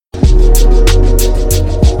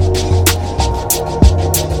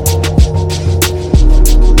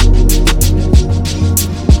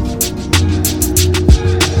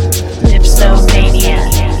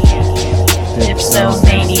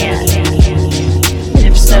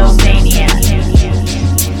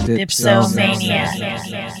Dipsomania.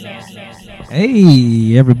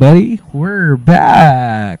 Hey, everybody, we're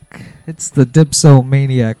back. It's the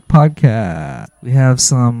Dipsomaniac podcast. We have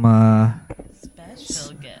some,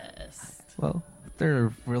 Special guest. well,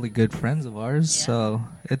 they're really good friends of ours, so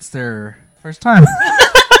it's their first time.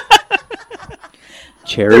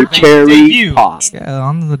 Cherry Pop. Yeah,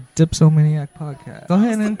 on the Dipsomaniac podcast. Go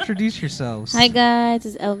ahead and introduce yourselves. Hi guys,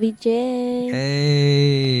 it's LVJ.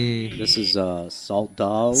 Hey. This is Salt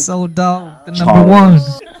Dog. So Dog, the Charles. number one.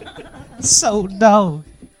 So Dog.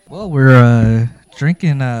 Well, we're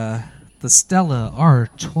drinking the Stella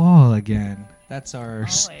Artois again. That's our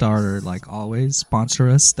starter, like always. Sponsor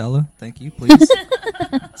us, Stella. Thank you, please.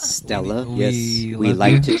 Stella. We Yes, we love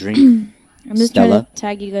like you. to drink. I'm just Stella. trying to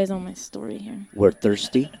tag you guys on my story here. We're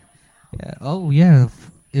thirsty. Yeah. Oh, yeah.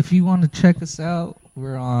 If you want to check us out,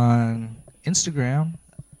 we're on Instagram,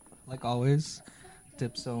 like always,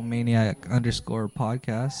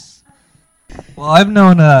 Dipsomaniac_podcast. Well, I've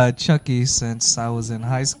known Chucky since I was in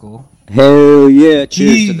high school. Hell yeah.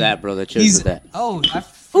 Cheers He- to that, brother. Cheers to that. Oh, I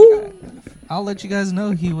forgot. I'll let you guys know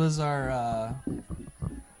he was our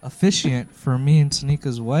officiant for me and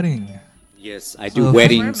Tanika's wedding. Yes, I So do if-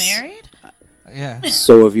 weddings. We're married? Yeah,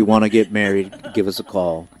 So if you want to get married, give us a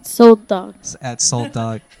call. Soul Dog. it's at Salt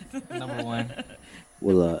Dog, number one.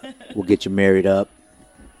 We'll get you married up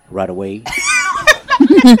right away.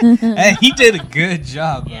 Hey, he did a good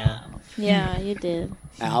job. Yeah. Yeah, you did.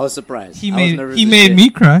 I was surprised. He I was made nervous he as made shit. me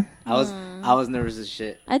cry. I was nervous as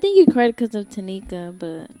shit. I think you cried because of Tanika,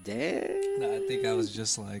 but Damn. No, I think I was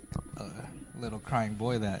just like a little crying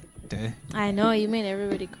boy that day. I know you made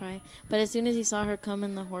everybody cry. But as soon as you saw her come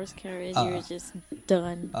in the horse carriage, you were just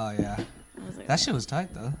done. Oh yeah, I was like, that shit was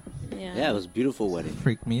tight though. yeah. Yeah, it was a beautiful wedding.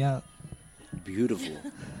 Freaked me out. Beautiful.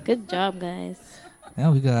 Good job, guys.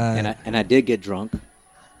 Yeah, we got And I did get drunk.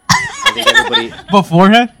 I think everybody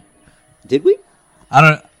beforehand. did we? I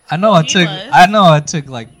know I He took. was. I know I took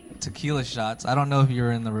like tequila shots. I don't know if you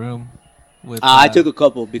were in the room with. I took a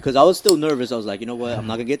couple because I was still nervous. I was like, you know what? I'm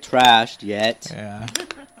not gonna get trashed yet Yeah.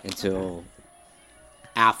 until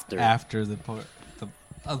after After the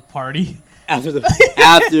party. after the The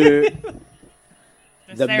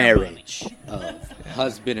ceremony. marriage of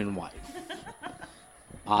husband and wife.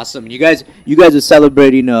 Awesome. You guys are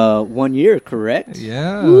celebrating 1 year, correct?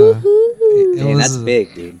 Yeah. Woohoo. It Dang, was that's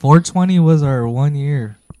big, dude. 420 was our 1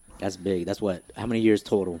 year. That's big. That's what? How many years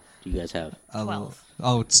total do you guys have? 12.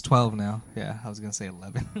 Oh, it's 12 now. Yeah, I was gonna say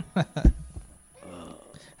 11. How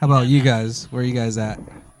about you guys? Where are you guys at?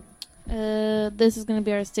 This is gonna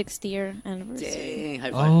be our 6th year anniversary. Dang,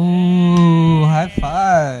 high five. Oh, high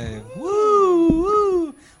five! Woo!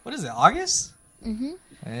 Woo! What is it? August? Mhm.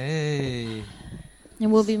 Hey.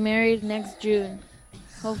 And we'll be married next June.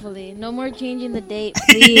 Hopefully, no more changing the date,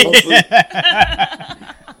 please.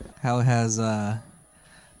 How has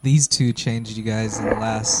these two changed you guys in the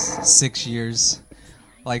last 6 years?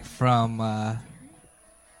 Like from the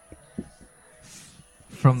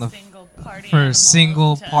Single party for animals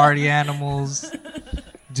single to- party animals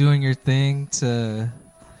doing your thing to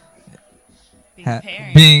Being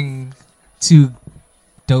parents. being two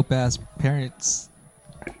dope ass parents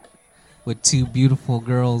with two beautiful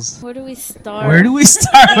girls. Where do we start? Where do we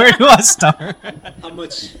start? Where do I start?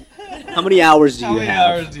 How many hours do How you many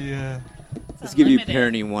have? hours do you have? Let's give you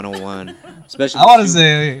Unlimited. parenting 101. Especially I want to two-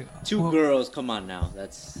 say two girls. Come on now.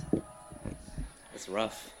 That's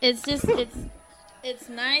rough. It's just it's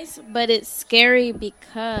nice, but it's scary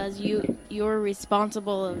because you're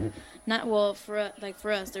responsible of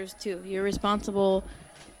for us there's two. You're responsible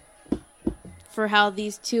for how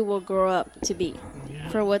these two will grow up to be.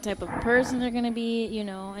 For what type of person they're going to be,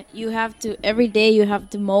 you have to every day you have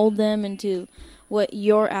to mold them into what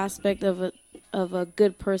your aspect of a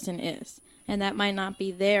good person is. And that might not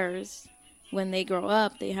be theirs when they grow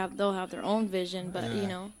up. They'll have their own vision, but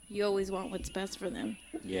you always want what's best for them.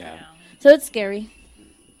 Yeah. So it's scary.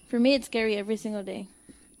 For me, it's scary every single day.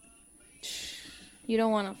 You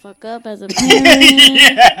don't want to fuck up as a parent.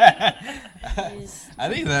 I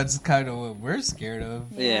think that's kind of what we're scared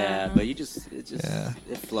of. Yeah, but it just Yeah.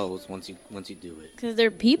 it flows once you do it. Because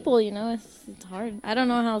they're people, it's hard. I don't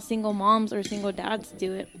know how single moms or single dads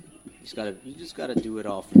do it. You just gotta do it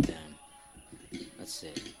all for them. That's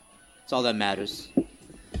it. That's all that matters.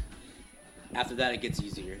 After that, it gets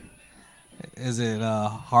easier. Is it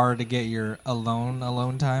hard to get your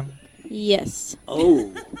alone time? Yes.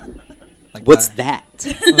 Oh, Like what's that?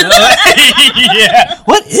 Yeah.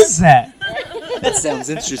 What is that? That sounds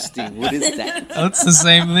interesting. What is that? It's the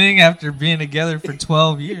same thing after being together for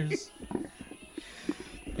 12 years.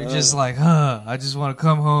 You're just like, I just want to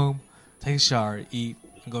come home, take a shower, eat,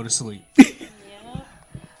 and go to sleep.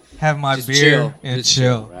 have my Just beer chill. and Just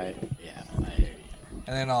chill. right? Yeah, I hear you.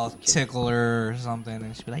 And then I'll tickle her or something,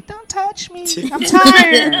 and she'll be like, "Don't touch me, I'm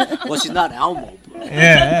tired." Well, she's not Elmo, bro.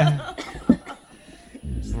 Yeah,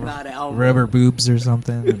 She's not Elmo. rub her boobs or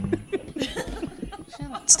something.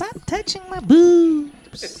 And stop touching my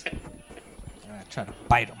boobs. And I try to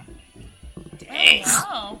bite them.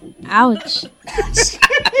 Oh, Ouch.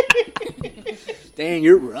 Dang,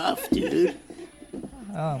 you're rough, dude.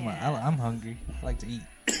 I'm hungry. I like to eat.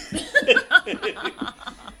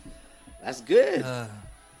 That's good.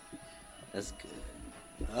 That's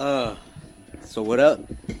good. So what up?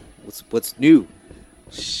 What's new?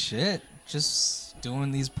 Shit, just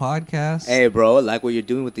doing these podcasts. Hey, bro, I like what you're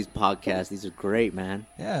doing with these podcasts. These are great, man.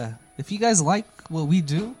 Yeah, if you guys like what we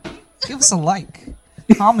do, give us a like,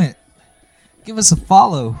 comment, give us a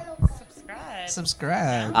follow, subscribe.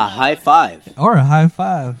 subscribe, A high five. or a high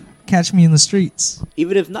five. Catch me in the streets.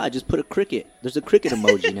 Even if not, just put a cricket. There's a cricket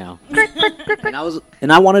emoji now.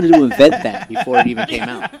 and I wanted to invent that before it even came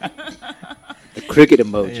out. The cricket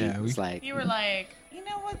emoji. Yeah, It's like You were like, you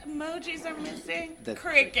know what emojis are missing? The-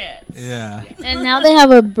 Crickets. Yeah. And now they have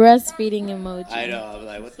a breastfeeding emoji. I know. I'm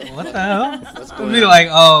like, what the What the hell? What's It'll going be on? like,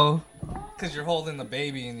 oh, because you're holding the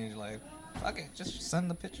baby and you're like, fuck it, just send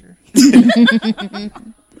the picture.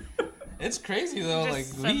 It's crazy though.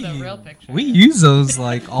 Just Like send the real picture. we use those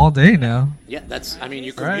like all day now. Yeah, that's. I mean,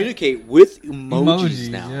 you Right. communicate with emojis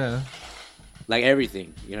now. yeah. Like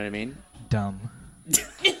everything. You know what I mean? Dumb.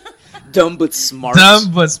 Dumb but smart.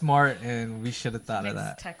 Dumb but smart, and we should have thought of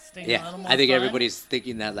Makes that. texting a Yeah, little more I think fun. everybody's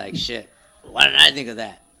thinking that. Like, shit. Why didn't I think of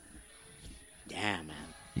that? Damn, man.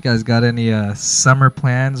 You guys got any summer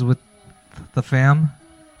plans with the fam?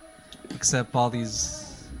 Except all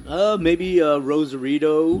these. Maybe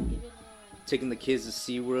Rosarito. Taking the kids to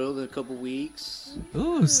SeaWorld in a couple weeks.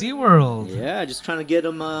 Ooh, SeaWorld. Yeah, just trying to get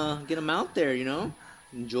them out there, you know.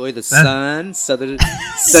 Enjoy the sun, sunny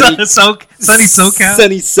Sunny SoCal.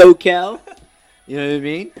 sunny SoCal. You know what I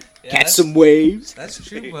mean? Yeah, Catch that's- some waves. That's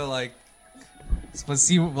true, but like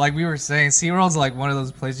like we were saying, SeaWorld's like one of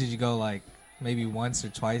those places you go like maybe once or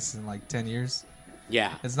twice in like 10 years.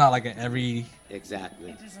 Yeah, It's not like every.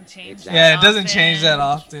 exactly. It doesn't change. Exactly. Yeah, it that doesn't often. change that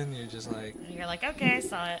often. You're just like, You're like, okay, I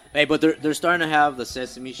saw it. Hey, but they're starting to have the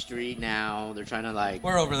Sesame Street now. They're trying to like,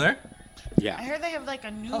 we're over there. I yeah, heard they have like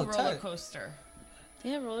a new Oh, roller tight. coaster.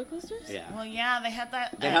 They have roller coasters? yeah. Well, yeah, they had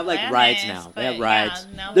that. They at have like Atlantis, rides now. They have but, rides.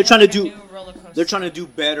 Yeah, now They're they trying have to like a do. new roller coaster. They're trying to do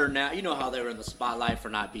better now. You know how they were in the spotlight for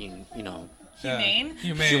not being, humane.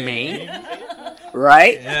 humane,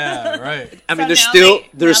 right? Yeah, right. I mean, So they're now still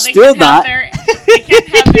they're now still can't have not. they can't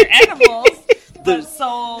have their animals, There's-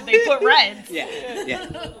 so they put reds.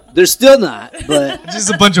 Yeah. They're still not, but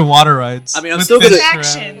Just a bunch of water rides. I mean, I'm with still gonna- fish around,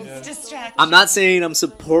 Distractions. yeah. Distractions. I'm not saying I'm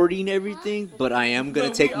supporting everything, but I am gonna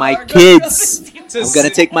But take we my are gonna go kids. see it. I'm gonna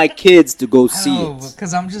take my kids to go see it.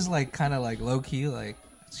 because I'm just like kind of like low key like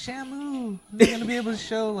Shamu. They're gonna be able to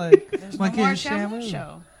show like There's my no more kids Shamu Shamu.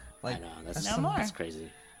 show. Like I know that's, No more. that's crazy.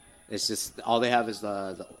 It's just all they have is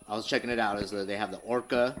the I was checking it out is they have the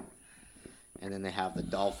orca, and then they have the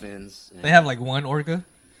dolphins. And they have like one orca.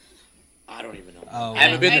 I don't even know. Oh, I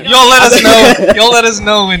haven't been I there. don't- You'll let us know. You'll let us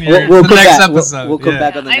know when you're We'll the come next back. episode. We'll come yeah.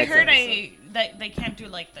 back on the I next heard episode. that they can't do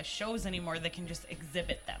like the shows anymore. They can just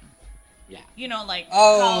exhibit them. Yeah, You know, like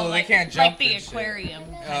Oh, how, they like, can't like jump the and shit. aquarium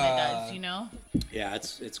kind of does. You know. yeah,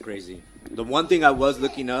 it's crazy. The one thing I was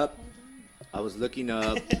looking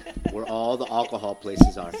up where all the alcohol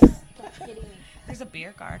places are. There's a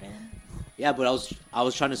beer garden. Yeah, but I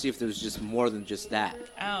was trying to see if there was just more than just that.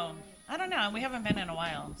 Oh, I don't know. We haven't been in a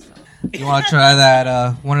while. So. You want to try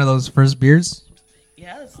that? One of those first beers.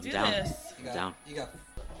 Yeah, let's do Down. this. Down.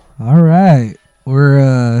 All right,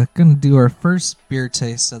 we're gonna do our first beer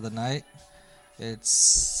taste of the night. It's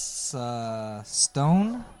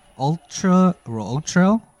Stone Ultra.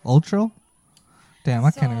 Damn,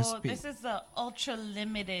 I can't even So speak. this is the ultra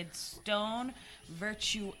limited Stone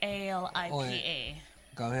Virtue Ale IPA. Oh, yeah.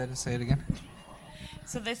 Go ahead and say it again.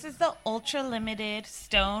 So this is the ultra limited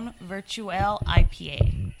Stone Virtue Ale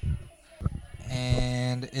IPA.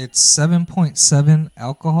 And it's 7.7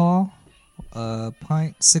 alcohol,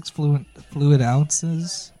 pint 6 fluid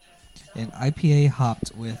ounces, and IPA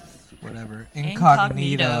hopped with whatever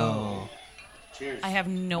incognito. Cheers. I have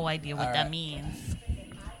no idea what All that right. means.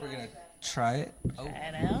 We're gonna try it. Oh, Try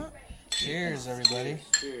it out. cheers, everybody!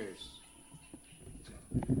 Cheers.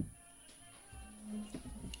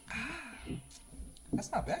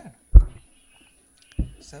 That's not bad.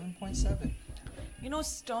 7.7. You know,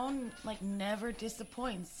 Stone like never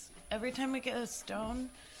disappoints. Every time we get a Stone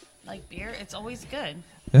like beer, it's always good.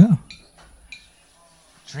 Yeah.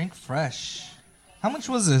 Drink fresh. How much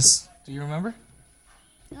was this? Do you remember?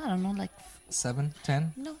 I don't know, like 7,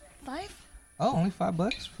 10? no, $5, Oh, only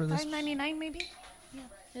 $5 for this. $5.99 maybe.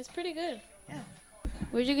 It's pretty good. Yeah.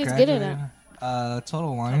 Where'd you guys get it at? Total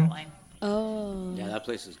Total Wine. Wine. Oh. Yeah, that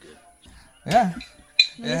place is good. Yeah. Let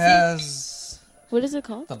It me see. has. What is it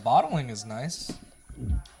called? The bottling is nice.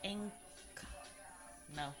 Ink.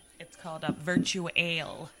 No, it's called a Virtue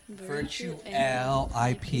Ale. Virtue Ale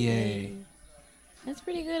IPA. That's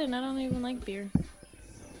pretty good, and I don't even like beer.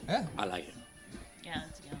 Yeah. I like it. Yeah,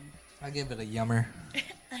 it's yum. I give it a yummer.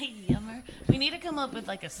 A yummer. We need to come up with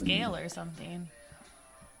like a scale or something.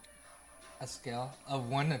 A scale of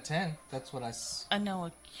 1 to 10. That's what I No,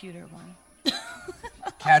 a cuter one.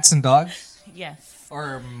 Cats and dogs? Yes.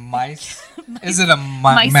 Or mice? Is it a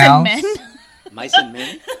Mice mouse? and men. Mice and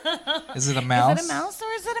Men. Is it a mouse? Is it a mouse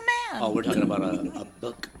or is it a man? Oh, we're talking about a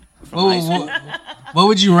book. From Oh, high school. what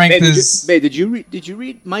would you rank Babe, this? did you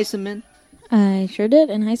read Mice and Men? I sure did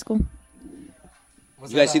in high school.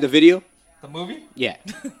 Was You guys that see the video? the movie? Yeah.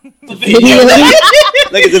 Video.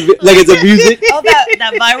 like it's a music. Oh,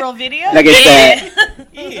 that viral video? Like it's that.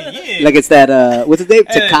 Yeah. Like it's that. What's his name?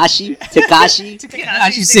 Takashi. Takashi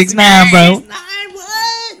 6ix9ine, bro.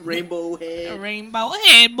 What? Rainbow head. Rainbow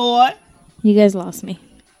head, boy. You guys lost me.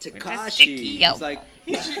 Takashi. yo. He's like.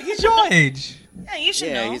 He's your age. Yeah, you should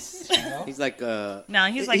Yeah, know. he's like. No,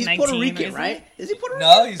 he's like he's 19, Puerto Rican, isn't right? Is he Puerto Rican?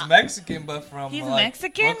 No, he's Mexican, but from He's like,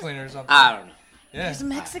 Mexican? Brooklyn or something. I don't know. Yeah. There's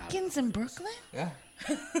Mexicans in Brooklyn? Yeah.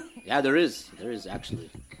 Yeah, there is. There is actually.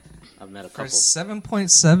 I've met a For couple.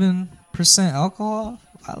 7.7% alcohol,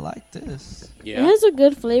 I like this. It Yeah. has a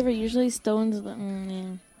good flavor. Usually Stone's the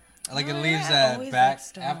Like it Oh, leaves yeah, I that always back like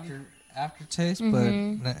Stone. aftertaste,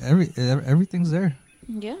 Mhm. but everything's there.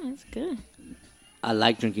 yeah, it's good. I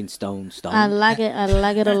like drinking Stone. I like it. I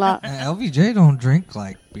like it a lot. And LVJ don't drink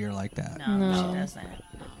like beer like that. No, No. she doesn't.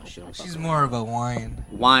 She's more of a wine.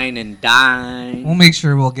 Wine and dine. We'll make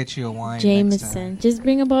sure we'll get you a wine. next Jameson. time. Just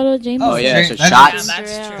bring a bottle of Jameson. Oh yeah, Drink- so that's- shots. Yeah,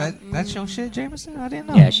 that's true. That's your shit, Jameson? I didn't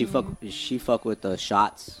know. Yeah, she fuck with the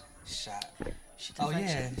shots. Shot. She does Oh like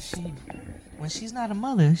yeah, shit. when she's not a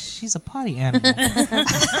mother, she's a party animal.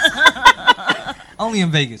 Only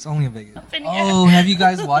in Vegas. Only in Vegas. in Oh, have you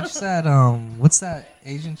guys watched that? What's that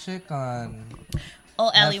Asian chick on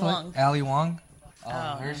Oh, Ali Netflix? Wong. Ali Wong. Oh,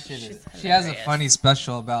 Oh, her shit she's is. She has a hilarious. funny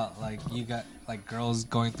special about like you got like girls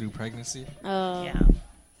going through pregnancy. Yeah.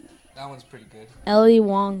 That one's pretty good. Ellie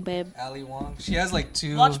Wong, babe. Ali Wong. She has like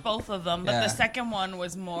 2. Watch both of them, but Yeah. the second one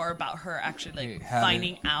was more about her actually like Having-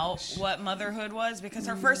 finding out what motherhood was, because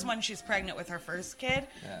her first one she's pregnant with her first kid,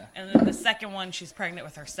 Yeah. and then the second one she's pregnant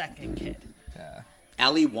with her second kid. Yeah.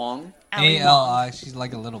 Ali Wong. Ali Wong. ALI. She's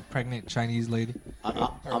like a little pregnant Chinese lady. I'm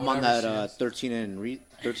on whatever that she is.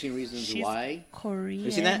 13 Reasons She's Why. Korean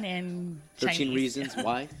seen that? and 13 Chinese. Reasons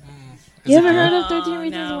Why. You ever it heard good? of 13 Oh,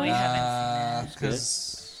 Reasons no, we Why? haven't seen it.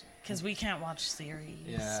 Because Because we can't watch series.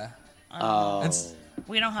 yeah, Oh. It's-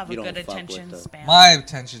 We don't have a You don't good fuck with attention the- span. my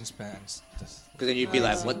attention spans. Just, Because then you'd be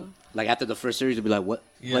like, what? Like after the first series, you'd be like, what?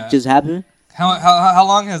 Yeah. What just happened? how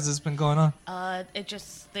long has this been going on? They The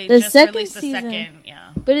just second released the season. second. Yeah.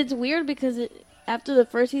 But it's weird because after the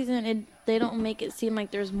first season, they don't make it seem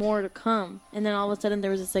like there's more to come. And then all of a sudden,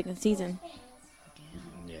 there was a second season.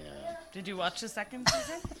 Yeah. Did you watch the second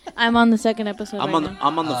season? I'm on the second episode I'm right on. now.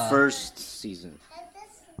 I'm on the first season.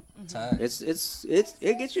 Tight.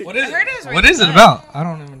 It gets you. What is I heard it was it? What really is it good. about? I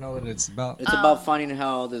don't even know what it's about. It's about finding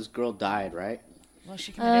how this girl died, right? Well,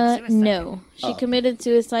 she committed suicide. No. She Oh. committed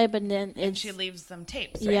suicide, but then And it's... she leaves them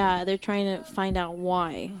tapes. Right? Yeah, they're trying to find out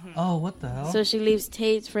why. Oh, what the hell? So she leaves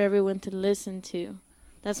tapes for everyone to listen to.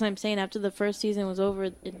 That's what I'm saying. After the first season was over,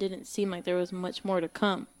 it didn't seem like there was much more to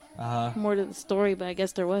come. More to the story, but I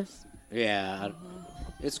guess there was. Yeah.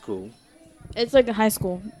 It's cool. It's like a high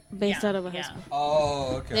school, based Yeah, out of a high yeah. school.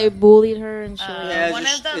 Oh, okay. They bullied her and shit. Yeah, One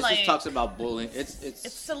of the, it like- just talks about bullying. It's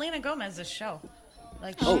It's Selena Gomez's show.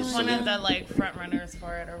 Like Oh, she's one of Selena. the like front runners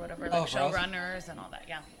for it or whatever, like Oh, for us? showrunners and all that.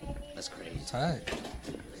 Yeah. that's crazy. Tight.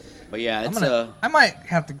 But yeah, I'm it's gonna, I might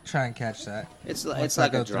have to try and catch that. it's once I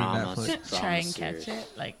like go a through drama. Netflix. drama Try and series. catch it.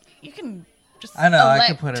 Like you can just I know. I elect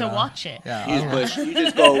could put it to on. watch it. Yeah. You I'll- just push. You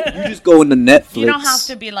just go into Netflix. You don't have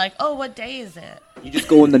to be like, oh, what day is it? You just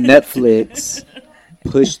go into Netflix,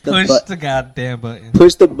 push the Push button, the goddamn button.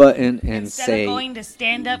 push the button, and Instead say, of going to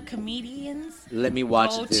stand-up comedians, "Let me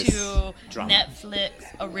watch go this to drama." Netflix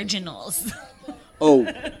originals. Oh,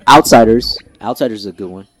 Outsiders. Outsiders is a good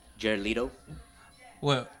one. Jared Leto.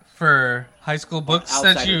 What for high school books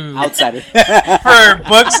that you Outsider. for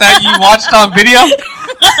books that you watched on video?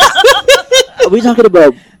 Are we talking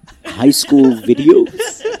about high school videos?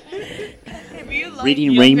 If you like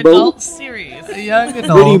Reading young Rainbow? adult series, Young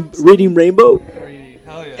adult. Reading Rainbow.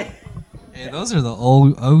 Hell yeah. Yeah, those are the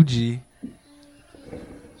old OG.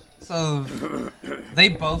 So they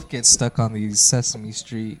both get stuck on these Sesame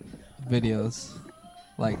Street videos.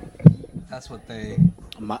 Like that's what they.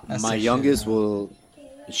 My That's my their shit youngest now. will.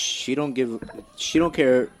 She don't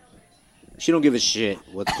care. She don't give a shit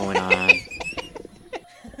what's going on.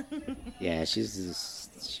 Yeah,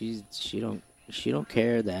 she don't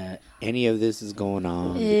care that any of this is going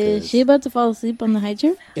on. Is because- she about to fall asleep on the high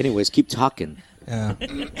chair? Anyways, keep talking. Yeah.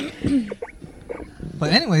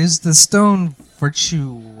 But anyways, the Stone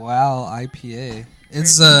Virtual IPA.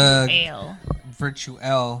 It's a Ale. Virtual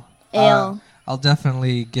L. Ale. I'll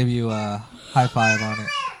definitely give you a high five on it.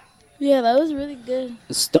 Yeah, that was really good.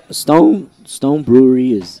 Stone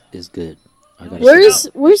Brewery is good. I gotta say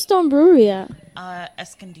Where's Stone Brewery at?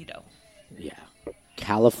 Escondido. that. Yeah,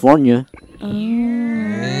 California.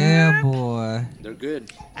 Yeah, boy. They're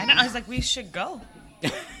good. I know. I was like, we should go.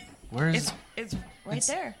 Where's It's right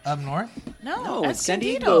there. up north? No, No, it's San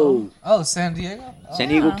Escondido. Diego. Oh, San Diego. Oh. San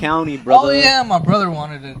Diego County, brother. Oh yeah, my brother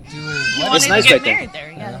wanted to do his You wedding. wanted nice to get right there. married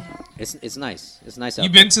there, yeah. It's nice. It's nice out You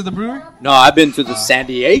there. been to the brewery? No, I've been to the San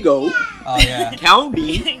Diego Oh yeah.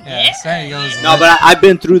 County. Yeah, San Diego's No, but I've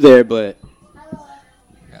been through there. But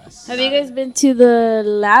yes. Have you guys been to the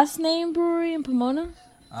Last Name Brewery in Pomona?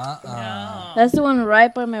 No. That's the one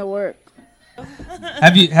right by my work.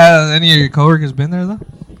 Have any of your coworkers been there though?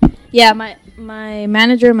 Yeah, my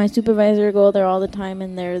manager and my supervisor go there all the time,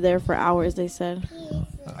 and they're there for hours. They said.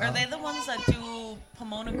 Are they the ones that do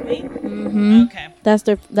Pomona Queen? Mm-hmm. Okay.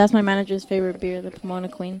 That's my manager's favorite beer, the Pomona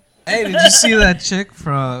Queen. Hey, did you see that chick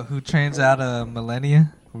from who trains out of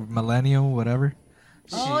Millennial, whatever?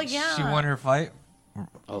 Oh, yeah. She won her fight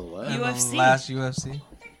oh what? in UFC. the last UFC.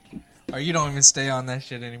 Or you don't even stay on that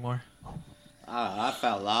shit anymore. I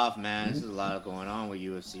fell off, man. There's a lot going on with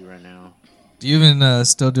UFC right now. Do you even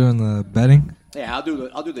still doing the betting? Yeah, I'll do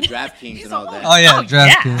the DraftKings and all that. Oh yeah, Oh,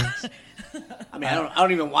 DraftKings. I mean, I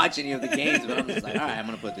don't even watch any of the games, but I'm just like, all right, I'm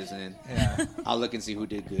gonna put this in. Yeah. I'll look and see who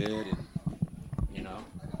did good, and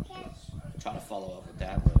try to follow up with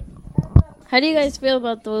that. But How do you guys feel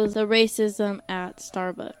about the racism at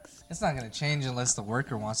Starbucks? It's not gonna change unless the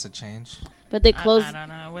worker wants to change. But they closed. I don't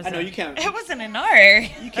know. It I wasn't, know you can't. It wasn't an R.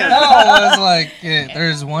 You can't. No, it was like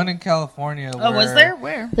there's one in California. Oh, was where- there?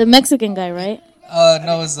 Where? The Mexican guy, right?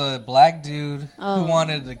 No, it was a black dude Oh. who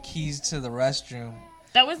wanted the keys to the restroom.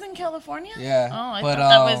 That was in California? Yeah, Oh, I but, thought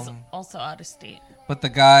that was um, also out of state. But the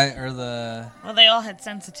guy or the Well, they all had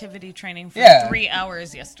sensitivity training for Yeah. 3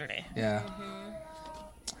 hours yesterday. yeah.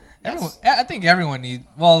 Everyone, I think everyone needs.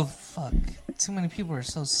 Well, fuck. Too many people are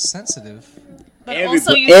so sensitive. But Everybo-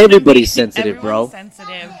 also, you shouldn't everybody's be- sensitive, bro. everyone's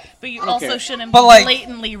sensitive, but you don't also care. shouldn't But, be like-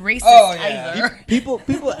 blatantly racist Oh, yeah. either. People,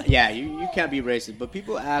 yeah, you can't be racist, but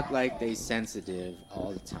people act like they sensitive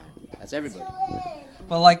all the time. That's everybody.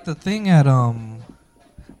 But like the thing at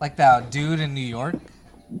like that dude in New York.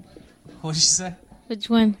 What'd you say? Which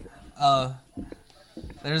one?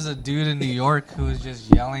 There's a dude in New York who was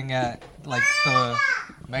just yelling at like the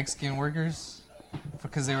Mexican workers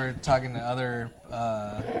because they were talking to other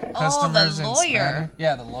customers in lawyer. Spanish.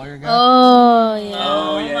 Yeah, the lawyer guy. Oh yeah.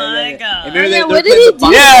 Oh my God. And remember Yeah, they what played did the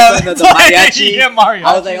he do? Yeah, the mariachi. Yeah, mariachi.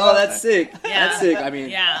 I was like, oh, that's sick. Yeah. That's sick. I mean,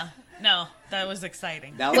 Yeah. No, that was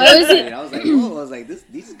exciting. that was What was exciting. it? I was like, oh, I was like,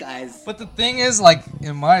 these guys. But the thing is, like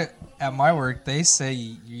at my work, they say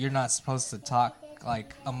you're not supposed to talk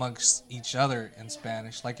like amongst each other in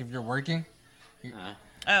Spanish. Like if you're working,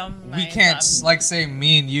 Oh we my can't God. like say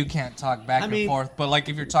me and you can't talk back I and mean- forth. But like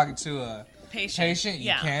if you're talking to a patient, you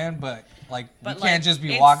yeah. can. But like But you can't like, just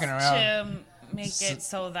be it's walking around. to make it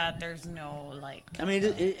so that there's no like I mean,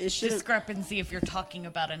 it should. discrepancy if you're talking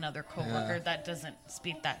about another coworker Yeah. that doesn't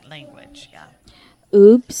speak that language. Yeah,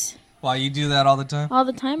 Oops. Wow, you do that all the time. All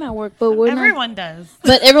the time at work, but we're not. everyone does.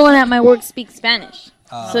 But everyone at my work speaks Spanish.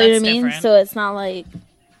 Oh. So you know what I That's mean? different. So it's not like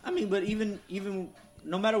I mean, but even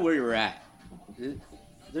no matter where you're at,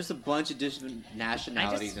 there's a bunch of different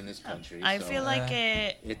nationalities in this country. I so- feel like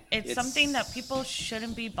It- it's something that people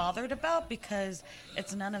shouldn't be bothered about because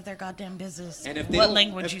it's none of their goddamn business And if they what don't,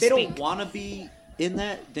 language if you they speak. don't want to be in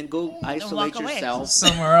that, then go isolate walk away. yourself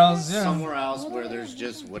Somewhere else, yeah. somewhere else where there's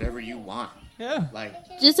just whatever you want. Yeah. Like,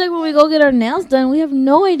 just like when we go get our nails done, we have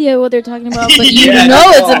no idea what they're talking about, but you Yeah, know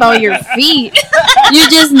that's it's all. about your feet. You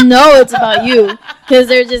just know it's about you because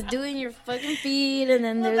they're just doing your fucking feet, and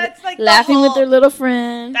then Well, they're that's like the laughing with whole- their little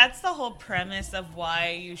friend. That's the whole premise of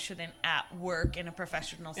why you shouldn't at work in a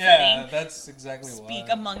professional Yeah, setting that's exactly speak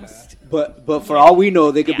why. amongst. but for all we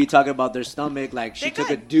know, they could be Yeah. talking about their stomach. Like she They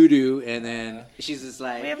took a could. doo doo, and then she's just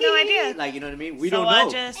like, We have no idea. Like, you know what I mean? We So don't I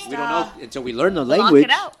know. just, We don't know until we learn the Lock language.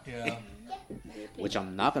 it out. Yeah. which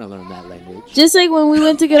I'm not gonna learn that language. Just like when we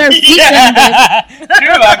went to get our feet done.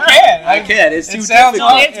 True, I can. I can't. It's too sounds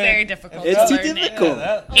difficult. like- It's very difficult. It's to too learn it. difficult.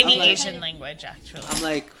 Any I'm like- Asian language, actually. I'm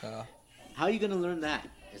like, how are you gonna learn that?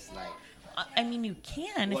 It's like, I mean, you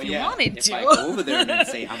can well, if you yeah, wanted if to. I go over there and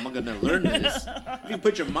say I'm gonna learn this, if you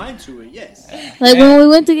put your mind to it, yes. Like when we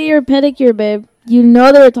went to get your pedicure, babe. You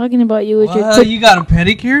know they were talking about you with your What? You got a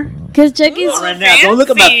pedicure? because Chucky's Not right now. Don't look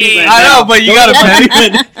at my feet right I now. know, but you Don't got a look at my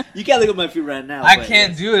pedicure. feet. You can't look at my feet right now. I but can't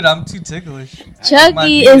yes. do it. I'm too ticklish. My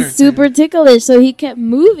Chucky feet are is super too- ticklish, so he kept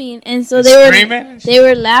moving, and so And they screaming?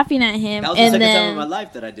 were laughing at him, That was the and second time in my then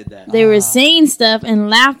life that I did that. they were saying stuff and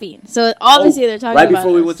laughing. So obviously they're talking right about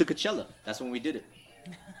before we us. went to Coachella. That's when we did it.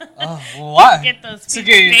 Oh, well, why? Get those To feet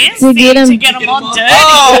get- fancy, To get 'em- to get 'em all dirty.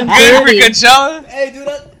 Oh, Dirty. good for Coachella. Hey,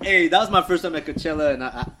 dude. That was my first time at Coachella, and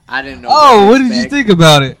I didn't know. Oh, what did you expect. think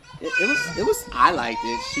about it? It was. I liked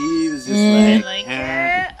it. She was just Mm. like, Like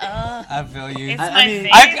her. I feel you. It's I my mean-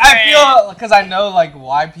 favorite. I feel because I know like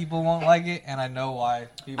why people won't like it, and I know why.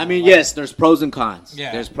 People I mean, like yes, there's pros and cons.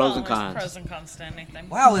 Yeah. There's pros Well, and there's cons. pros and cons to anything. it.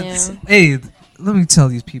 Wow, it's Yeah. hey. Let me tell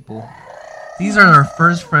these people, these are our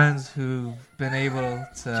first friends who've been able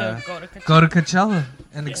To to go to Coachella. go to Coachella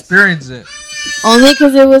and experience it. Only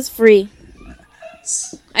because it was free.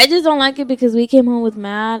 I just don't like it because we came home with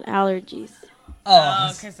mad allergies.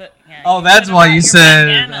 Oh, 'cause it- yeah, oh, you that's could've why brought you your said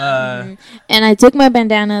bandana. And I took my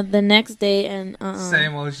bandana the next day and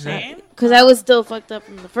same old shit. Same? because I was still fucked up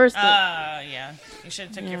from the first day. Yeah. You should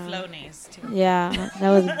have took your Yeah. floaties too. Yeah, that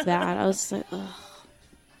was bad. I was just like, ugh.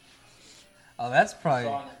 Oh, that's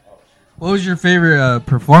probably. What was your favorite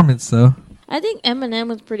performance though? I think Eminem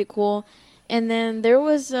was pretty cool, and then there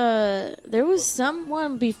was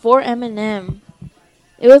someone before Eminem.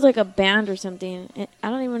 It was like a band or something. I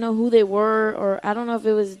don't even know who they were, or I don't know if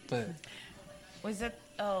it was. But Was it?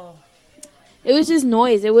 Oh. It was just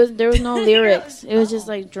noise. There was no lyrics. It was just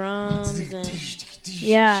like drums and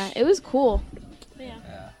yeah, it was cool.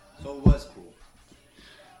 So it was cool.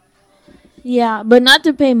 Yeah, but not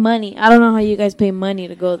to pay money. I don't know how you guys pay money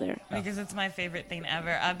to go there. Because it's my favorite thing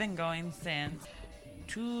ever. I've been going since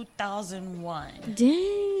 2001.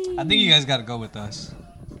 Dang. I think you guys got to go with us.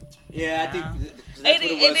 Yeah, I think that's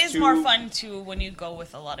what It was is too. more fun too when you go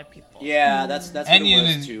with a lot of people. Yeah, that's what And it you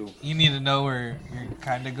was need, too. you need to know where you're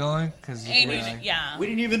kind of going because And yeah. We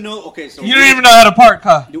didn't even know. Okay, so you don't even know how to park,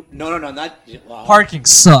 huh? No, not well, Parking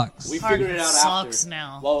sucks. We figured it out Sucks after.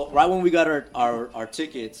 now. Well, right when we got our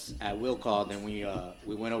tickets at Will Call, then we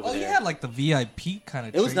went over Oh, you there. had like the VIP kind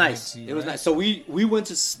of. It was nice. It was nice. So we went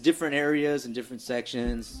to different areas and different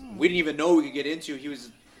sections. We didn't even know we could get into. He was,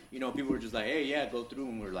 people were just like, "Hey, yeah, go through,"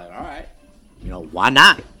 and we are like, "All right, why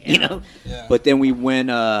not?" Yeah. But then we went.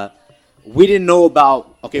 We didn't know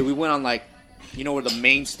about. Okay, we went on like, where the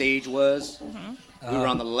main stage was. We were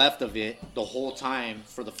on the left of it the whole time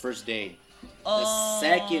for the first day. The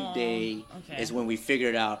second day okay. is when we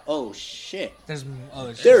figured out. Oh shit! There's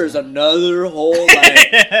other shit. There's another whole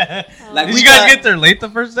like. Like Did we you guys got- get there late the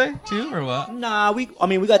first day too, or what? Nah, we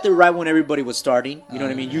got there right when everybody was starting. You know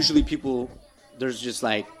what I mean? Usually there's just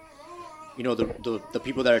like, the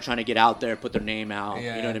people that are trying to get out there, put their name out.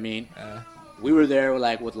 Yeah. You know what I mean? Yeah. We were there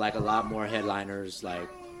with a lot more headliners. Like,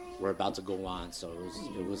 we're about to go on, so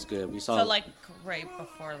it was good. We saw. So like right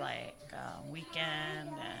before like weekend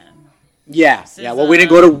and. Yeah. Well, we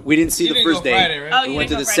didn't see You the didn't first go day. Friday, right? Oh, We you went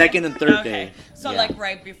to didn't the go Friday? second and third Okay. day. So Yeah. like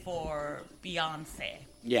right before Beyonce.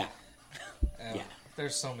 Yeah. Yeah.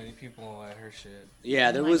 There's so many people at her shit.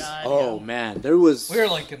 Yeah. There my was. God, Oh yeah. man, there was. We were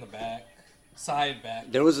like in the back, side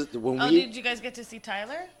back. There was when Oh, we. did you guys get to see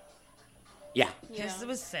Tyler? Yeah. His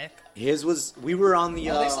was sick. His was. We were on the.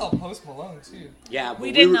 Oh, they saw Post Malone too. Yeah.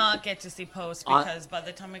 We but did were- not get to see Post On- because by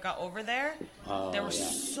the time we got over there, Oh, there were yeah.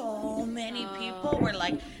 so many people. We're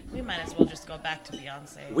like, we might as well just go back to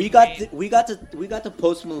Beyonce. We got right? we got to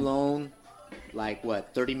Post Malone, like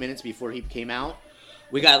 30 minutes before he came out.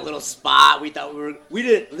 We got a little spot. We thought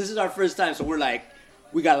this is our first time, so we're like,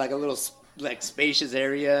 we got like a little like spacious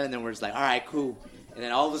area, and then we're just like, all right, cool. And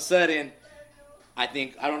then all of a sudden, I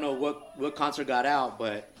don't know what concert got out,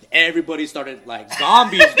 but everybody started like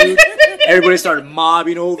zombies, dude. Everybody started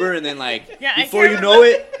mobbing over, and then like Yeah, I before can't you know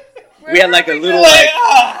it, we had like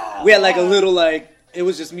a little like it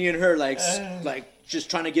was just me and her like just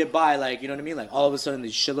trying to get by, like, you know what I mean? Like all of a sudden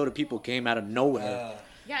this shitload of people came out of nowhere.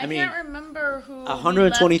 Yeah, I I, mean, can't remember who.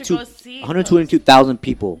 122 we left to go see 122,000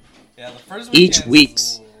 people. Yeah, the first Each weekend's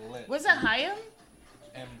week's. lit. Was it Hayam?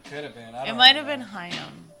 It could have been. I It don't might have know. been Hayam.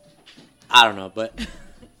 I don't know, but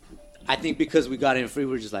I think because we got in free,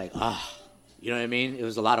 we're just like, you know what I mean? It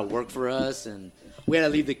was a lot of work for us, and we had to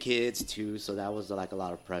leave the kids too, so that was like a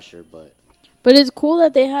lot of pressure. But But it's cool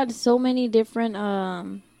that they had so many different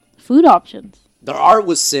food options. Their art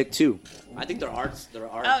was sick too. I think their art.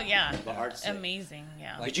 Oh yeah, The art's sick. amazing.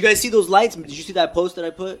 Yeah. Did you guys see those lights? Did you see that post that I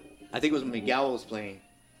put? I think it was when Miguel was playing,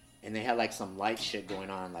 and they had like some light shit going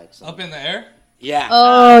on, like some, Up in the air. yeah.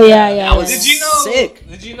 Oh yeah. That was Did you know? sick.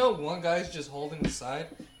 Did you know one guy's just holding the side,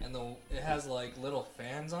 and it has like little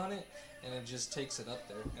fans on it, and it just takes it up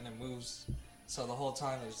there, and it moves. So the whole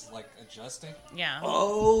time it's like adjusting, Yeah.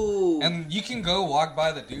 Oh. and you can go walk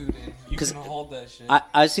by the dude, and you 'Cause can hold that shit.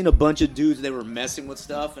 I seen a bunch of dudes. They were messing with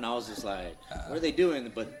stuff, and I was just like, "What are they doing?"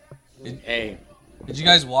 But hey, Did you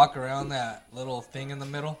guys walk around that little thing in the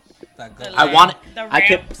middle? That goes. I wanted. The I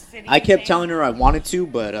kept. ramp city I kept thing. telling her I wanted to,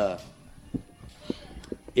 but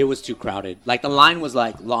it was too crowded. Like the line was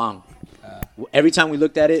like long. Every time we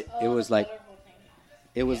looked at it, it was like,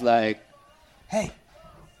 Hey.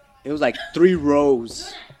 it was like 3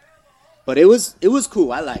 rows. But it was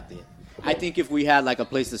cool. I liked it. I think if we had like a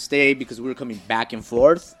place to stay because we were coming back and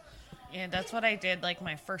forth. Yeah, that's what I did. Like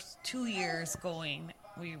my first 2 years going,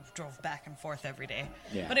 we drove back and forth every day.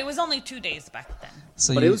 Yeah. But it was only 2 days back then.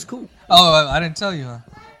 So But it was cool. Oh, I didn't tell you, huh?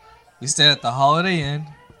 We stayed at the Holiday Inn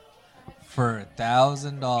for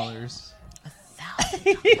 $1,000.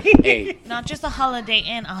 Hey, Not just a Holiday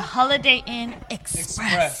Inn, a Holiday Inn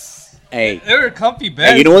Express. hey. They were comfy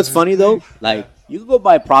beds. Hey, you know what's funny though? Like you can go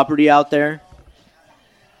buy property out there,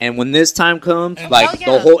 and when this time comes, like Oh,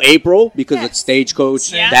 yeah. the whole April, because Yes. it's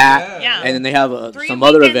Stagecoach, Yeah. that, Yeah. and then they have 3 some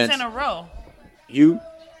other weekends events. in a row.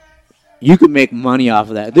 You can make money off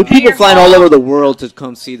of that. There's Pay people your flying whole- all over the world to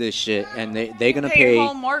come see this shit, and they're gonna Pay your pay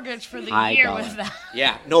whole mortgage for the high year dollar. with that.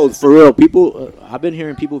 Yeah, no, for real. People, I've been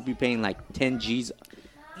hearing people be paying like 10 G's,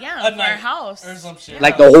 Yeah, A for night a house. or some shit.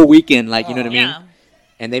 like the whole weekend. Like you know what I mean? Yeah.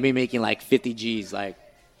 And they be making like 50 G's. Like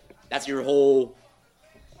that's your whole.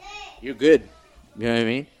 You're good. You know what I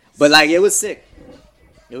mean? But like it was sick.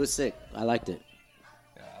 It was sick. I liked it.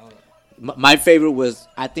 My favorite was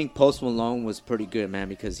I think Post Malone was pretty good, man,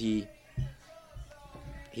 because he's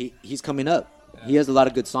coming up. He has a lot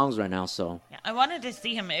of good songs right now, so Yeah, I wanted to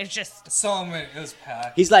see him. It's just So many. It was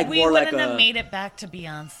packed. he's like we more like wouldn't have a made it back to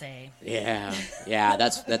Beyonce. yeah.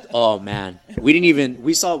 That's oh man, we didn't even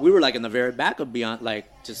we were like in the very back of Beyonce,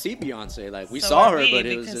 like to see Beyonce, like we So saw are her, we, but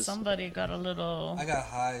it was because just somebody got a little. I got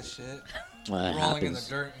high as shit. that Rolling in the happens.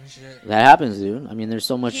 dirt and shit. That happens, dude. I mean, there's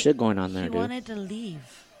so much He- shit going on there, He dude. wanted to leave.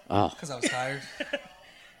 Oh, Because I was tired.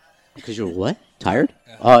 because you're what? Tired?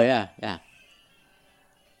 Yeah. Oh yeah.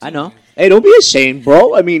 I know. Hey, don't be ashamed,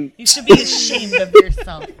 bro. I mean, You should be ashamed of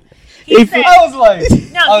yourself. He If- said, I was like,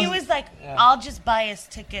 no, he I was like, I'll just buy us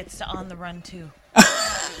tickets to On the Run too.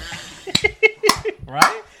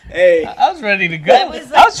 right? hey, I was ready to go. I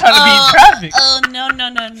was, I was trying to be in traffic. Oh,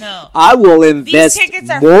 no. I will These invest tickets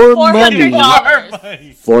are more $400.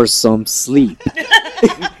 money for some sleep.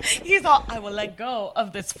 He's all, I will let go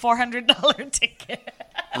of this $400 ticket.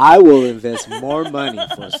 I will invest more money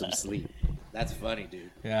for some sleep. That's funny, dude.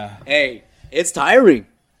 Yeah. Hey, it's tiring.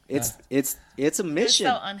 It's a You're mission.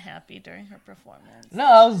 so unhappy during her performance. No,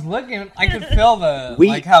 I was looking. I could feel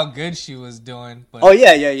like how good she was doing. But Oh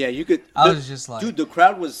yeah. You could. I was just like, dude, the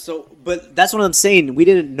crowd was so. But that's what I'm saying. We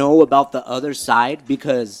didn't know about the other side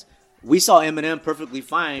because we saw Eminem perfectly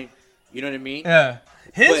fine. You know what I mean? yeah,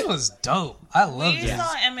 his But- was dope. I loved We it.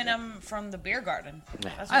 saw Eminem from the beer garden.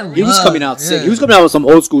 That's I where He we- was Love- coming out sick. yeah. He was coming out with some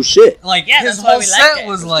old school shit. Like Yeah, his that's why whole we liked set it.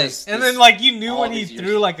 was It was like, just- and then like you knew all when he these years.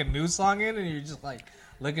 threw like a new song in, and you're just like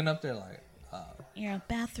looking up there like. You're a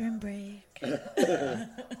bathroom break.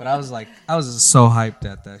 But I was so hyped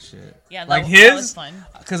at that shit. Yeah, like that was his, fun.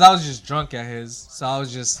 because I was just drunk at his, so I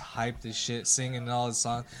was just hyped as shit, singing all his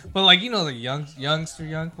songs. But like the young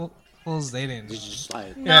fools, they didn't. It's just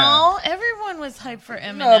like, No, everyone was hyped for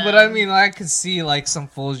Eminem. No, but I mean, I could see like some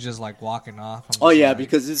fools just like walking off. I'm oh just yeah, like,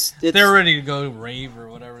 because it's they're ready to go rave or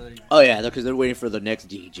whatever. oh yeah, because they're waiting for the next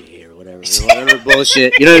DJ or whatever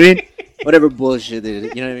bullshit. You know what I mean? Whatever bullshit they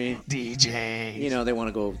did. You know what I mean? DJ. You know they want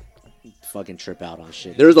to go fucking trip out on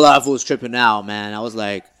shit. There's a lot of fools tripping out, man. I was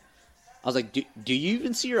like, do you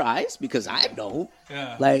even see your eyes? Because I don't.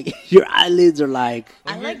 Yeah. Like your eyelids are like.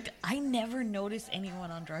 I never noticed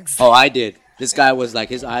anyone on drugs. Oh, I did. This guy was like,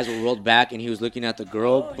 his eyes were rolled back and he was looking at the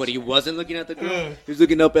girl, but he wasn't looking at the girl. He was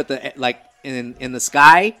looking up at the like in the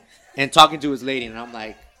sky and talking to his lady, and I'm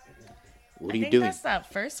like, what are I you think doing? that's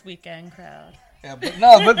that first weekend crowd. Yeah,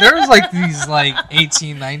 but there was like these like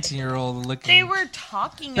 18, 19-year-old looking. They were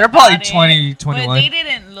talking. They're about probably it, 20, but 21. they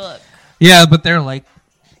didn't look. Yeah, but they're like,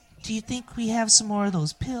 do you think we have some more of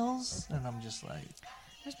those pills? And I'm just like,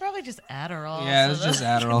 It's probably just Adderall. yeah, so it's just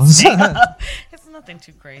that- Adderall. It's nothing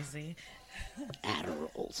too crazy.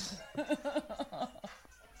 Adderalls.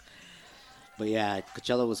 But yeah,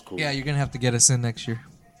 Coachella was cool. Yeah, you're gonna have to get us in next year.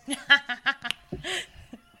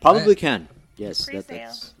 Probably can. Yes,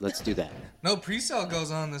 Pre-sale. let's do that. No, pre-sale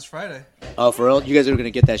goes on this Friday. Oh, for real? You guys are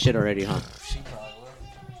gonna get that shit already, huh? She probably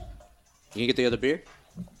will. You can get the other beer?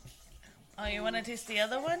 Oh, you want to taste the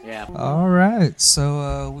other one? Yeah. All right,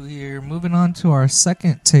 so we're moving on to our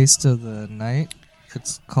second taste of the night.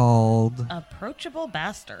 It's called Approachable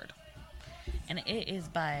Bastard. And it is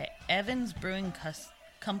by Evans Brewing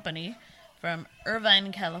Company from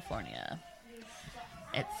Irvine, California.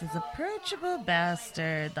 It says, approachable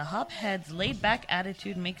bastard. The hophead's laid-back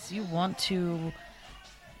attitude makes you want to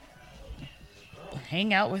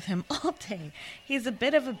hang out with him all day. He's a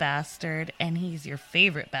bit of a bastard, and he's your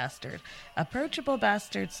favorite bastard. Approachable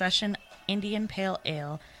Bastard Session Indian Pale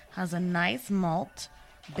Ale has a nice malt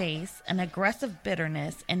base, an aggressive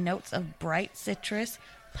bitterness, and notes of bright citrus,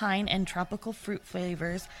 pine, and tropical fruit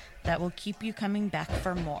flavors that will keep you coming back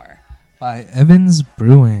for more. by Evans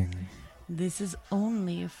Brewing. This is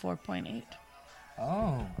only 4.8.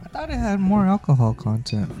 Oh, I thought it had more alcohol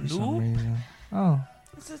content for some Nope. reason. Oh,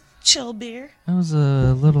 It's a chill beer. it was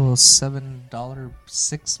a little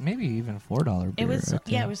 $7, maybe even $4 beer. It was I it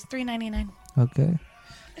think. was $3.99. Okay.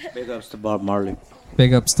 Big ups to Bob Marley.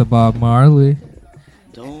 Big ups to Bob Marley.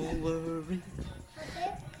 Don't worry.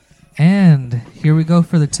 And here we go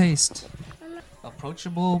for the taste.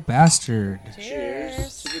 Approachable Bastard.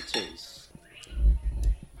 Cheers to the taste.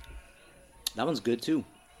 That one's good too.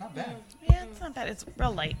 Not bad. Yeah, it's not bad. It's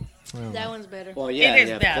real light. That one's better. Well, yeah, is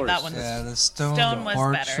yeah, of bad, course. that one. Yeah, the Stone, Stone was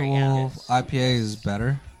better, Archwell yeah. IPA is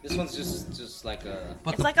better. This one's just like a.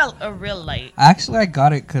 But It's like a real light. Actually, I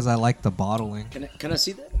got it because I like the bottling. Can I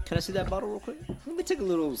see that? Can I see that bottle real quick? Let me take a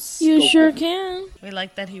little. You scope sure of it. can. We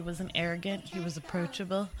like that he wasn't arrogant. He was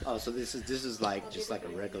approachable. Oh, so this is like just like a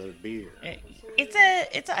regular beer. It's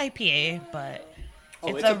an IPA, but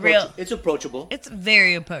Oh, it's a real. It's approachable. It's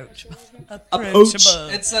very approachable. Approach.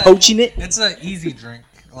 It's a Poaching it. It's an easy drink.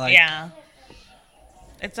 Like Yeah.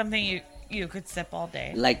 It's something you could sip all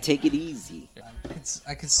day. Like take it easy.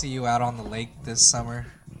 I could see you out on the lake this summer,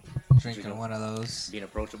 drinking one of those, Being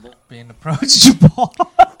approachable. being approachable,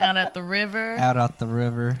 Out at the river, out the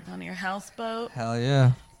river. on your houseboat. Hell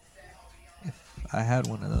yeah! If I had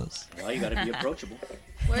one of those. Well, you gotta be approachable.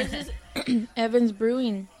 Where's this Evans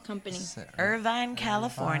Brewing Company? Irvine,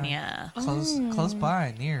 California. Close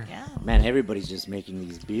by, near. Yeah. Man, everybody's just making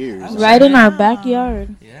these beers. Right in our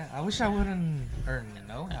backyard. Yeah, I wish I wouldn't or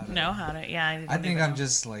know how to. Know how to? Yeah. I don't think even I'm know.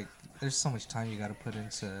 just like, there's so much time you got to put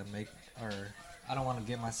into I don't want to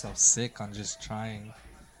get myself sick on just trying.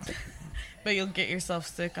 But you'll get yourself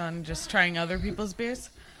sick on just trying other people's beers.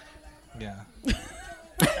 Yeah.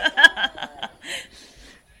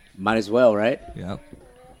 Might as well, right? Yep.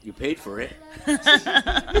 You paid for it. If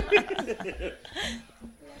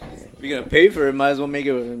you're gonna pay for it, might as well make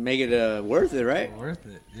it worth it, right? Worth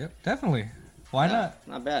it. Yep. Definitely. Why not?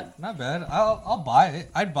 Not bad. Not bad. I'll buy it.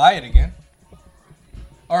 I'd buy it again.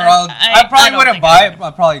 Or I I probably don't wouldn't think buy I it. But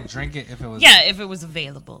I'd probably drink it if it was. Yeah, if it was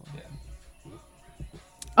available.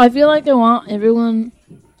 I feel like I want everyone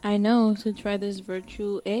I know to try this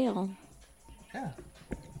Virtue Ale. Yeah.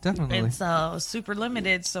 Definitely. It's super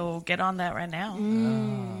limited, so get on that right now.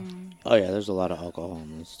 Oh yeah, there's a lot of alcohol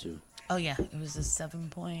in this too. Oh yeah, it was a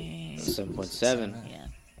 7.7. 7.7. Yeah,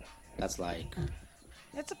 That's like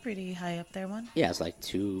it's a pretty high up there one. it's like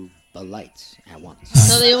 2 Bud Lights at once.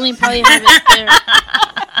 So they only probably have it there.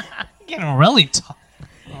 Getting really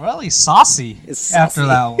saucy It's after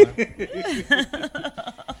saucy. that one.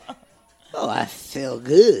 Oh, I feel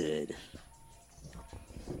good.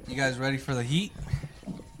 You guys ready for the heat?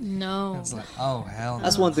 No. It's like, oh hell no.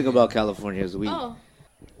 That's one thing about California is Oh.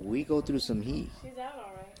 we go through some heat. She's out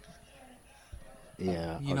alright.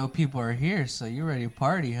 Yeah. You know people are here, so you're ready to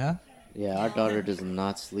party, huh? Yeah, our daughter does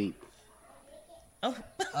not sleep. Oh,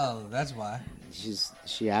 Oh, that's why.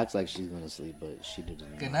 She acts like she's gonna sleep, but she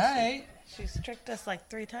didn't. Good night. she's tricked us like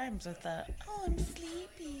 3 times with that. Oh, I'm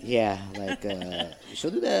sleepy. Yeah, like she'll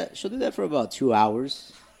do that. She'll do that for about 2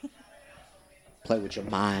 hours. Play with your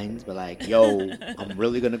minds, but like, yo, I'm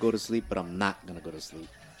really gonna go to sleep, but I'm not gonna go to sleep.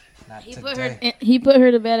 Not He today. put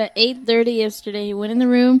her to bed at 8:30 yesterday. He went in the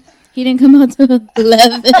room. He didn't come out till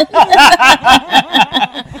 11.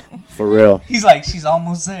 For real. He's like, she's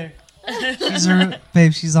almost there.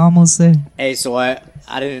 Babe, she's almost there. Hey, so I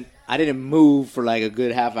didn't move for like a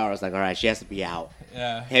good half hour. I was like, all right, she has to be out.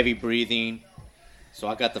 Yeah. Heavy breathing. So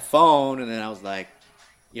I got the phone, and then I was like,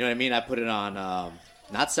 you know what I mean? I put it on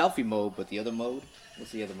not selfie mode, but the other mode.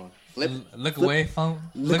 What's the other mode? Flip. Look Flip. away, phone.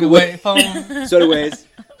 Look Look away, phone. So anyways,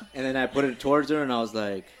 and then I put it towards her, and I was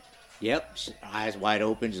like, Yep, eyes wide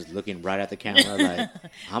open, just looking right at the camera, like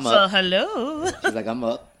I'm So up. hello. She's like, I'm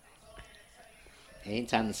up. Ain't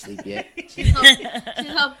time to sleep yet. She's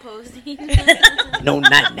all posing. No,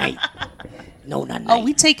 not night. No, not night. Oh,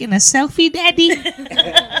 we taking a selfie, Daddy?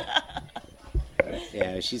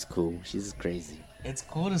 Yeah, she's cool. She's crazy. It's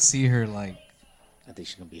cool to see her like, I think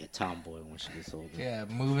she's gonna be a tomboy when she gets older. yeah,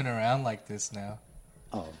 moving around like this now.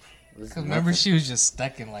 Oh, this is 'Cause remember, nothing. she was just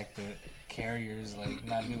stuck in like the carriers, like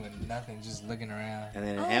not doing nothing, just looking around. And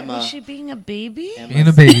then Oh, Emma. was she being a baby? Being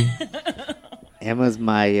a baby. Emma's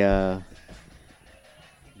my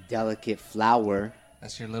delicate flower,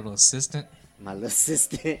 That's your little assistant. my little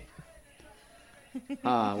assistant.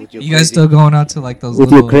 With your You guys crazy- still going out to like those with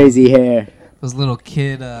little your crazy hair. those little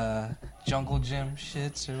kid jungle gym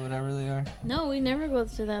shits or whatever they are? No, we never go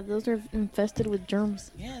to that. Those are infested with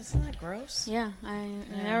germs. Yeah, isn't that gross? Yeah, I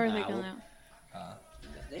never nah, think of well- that.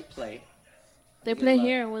 They play. They play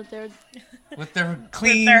here with their. With their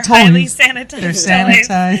clean They're toys. highly sanitized. They're toys.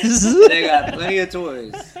 sanitized. They got plenty of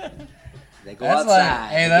toys. They go That's outside. like,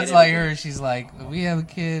 hey, they that's get like everything. her. She's like, we have a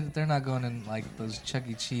kid. They're not going in like those Chuck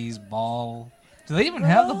E. Cheese ball. Do they even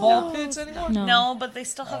have the ball pits anymore? No. No, but they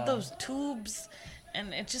still have those tubes,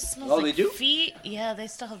 and it just smells Oh, like they do? feet. Yeah, they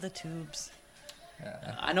still have the tubes.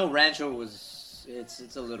 I know Rancho was.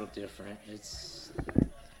 It's a little different. It's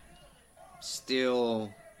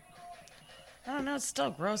still. I don't know. It's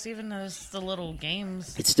still gross, even though it's the little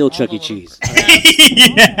games. It's still all Chuck the E. little- Cheese.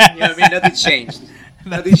 Yeah. You know what I mean? Nothing's changed.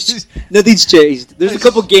 Nothing's changed. There's a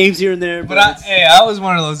couple games here and there, but, But I was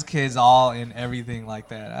one of those kids all in everything like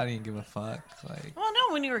that. I didn't give a fuck. Like, Well,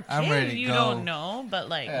 no, when you were a I'm ready kid, to you go. don't know, but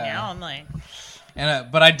like Yeah. now, I'm like,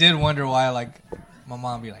 but I did wonder why, like, my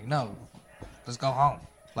mom be like, no, let's go home.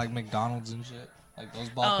 Like McDonald's and shit. Like those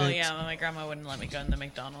ball oh pits. yeah, my grandma wouldn't let me go in the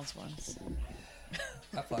McDonald's once.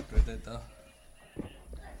 I fucked with it though.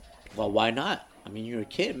 well, why not? I mean, you're a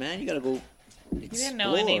kid, man. You gotta go. Explore, didn't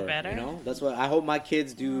know any better. You know, that's what I hope my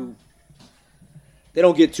kids do. They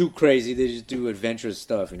don't get too crazy. They just do adventurous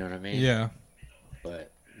stuff. You know what I mean? Yeah.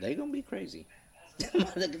 But they gonna be crazy.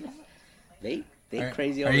 they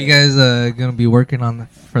crazy. Are already. you guys gonna be working on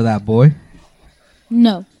for that boy?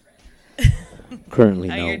 No. currently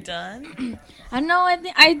Are no? you done? I know.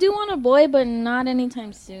 I do want a boy, but not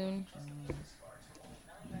anytime soon.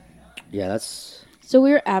 Yeah, that's So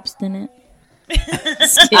we're abstinent.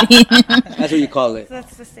 Just kidding. that's what you call it.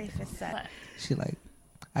 That's the safest side. She like,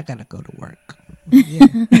 I gotta go to work. Yeah,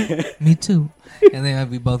 me too. And then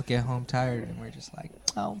we both get home tired, and we're just like,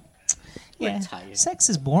 oh, We're yeah, tired. sex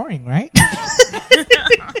is boring, right?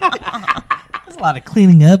 There's a lot of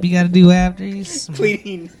cleaning up you gotta do after you.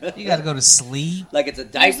 Cleaning. You gotta go to sleep. like it's a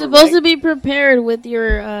You're diaper. supposed right? to be prepared with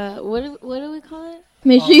your what do we call it?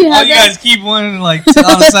 Make sure you Oh, have you that. guys keep one like on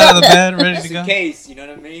the side of the bed, ready Just to go. in case, you know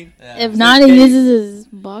what I mean? Yeah. If Just not, in he case. uses his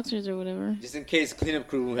boxers or whatever. Just in case cleanup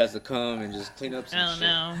crew has to come and just clean up some I don't shit.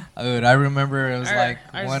 know. Dude, I remember it was like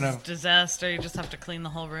Ours one is of disaster. You just have to clean the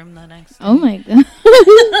whole room the next day. Oh my god.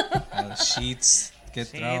 the sheets get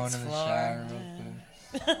thrown Sheets, in the floor, shower. Real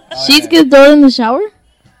quick. Oh, Sheets yeah. get thrown in the shower?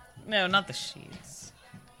 No, not the sheets.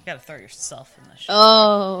 You gotta throw yourself in the shower.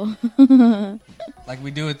 Oh. Like we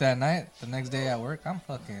do it that night. The next day at work, I'm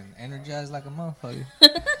fucking energized like a motherfucker.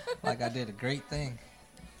 Like I did a great thing.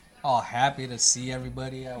 All happy to see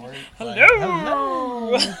everybody at work. Like,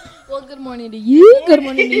 hello. Well, good morning to you. Good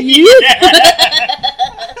morning to you.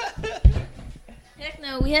 Heck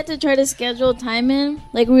no, we had to try to schedule time in.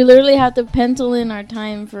 Like, we literally have to pencil in our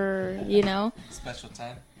time for, Special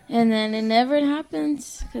time. And then it never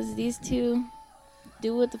happens because these two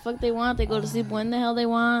do what the fuck they want. They go to sleep when the hell they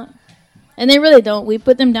want. And they really don't. We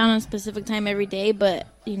put them down on a specific time every day, but,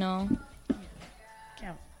 Can't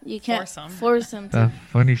you can't force 'em. force them to. The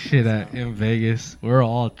funny shit in Vegas, we're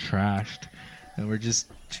all trashed, and we're just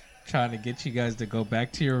trying to get you guys to go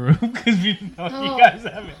back to your room because we know Oh. you guys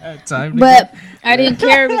haven't had time. But I didn't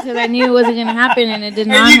care because I knew it wasn't going to happen, and it did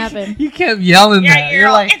not happen. You kept yelling Yeah, that. you're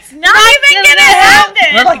like, it's not even gonna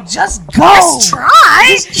happen. we're like, just go.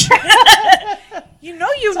 try. You know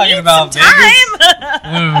you Talking need about some time.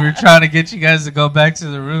 When we were trying to get you guys to go back to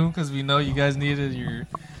the room because we know you guys needed your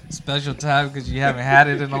special time because you haven't had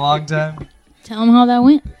it in a long time. Tell them how that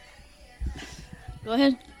went. Go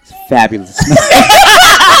ahead. Fabulous.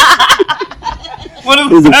 One of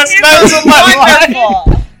the best nights of my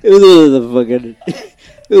life. It was the fucking.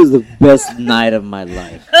 It was the best night of my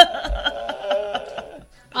life.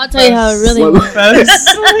 I'll tell you how it really What- went. Best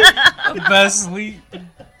sleep. The best sleep.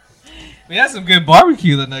 We had some good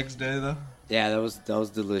barbecue the next day though. Yeah, that was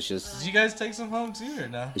delicious. Did you guys take some home too or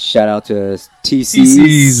no? Shout out to TC's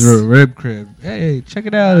TC's. Rib Crib. Hey, check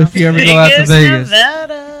it out if you ever go out to Vegas.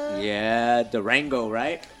 Nevada. Yeah, Durango,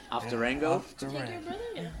 right? Off Durango.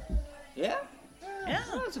 Yeah. Yeah.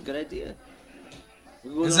 Oh, that's a good idea.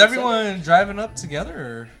 Is everyone driving up together?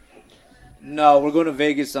 Or? No, we're going to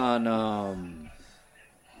Vegas on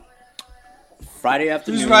Friday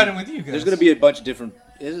afternoon. Who's riding with you guys? There's going to be a bunch of different.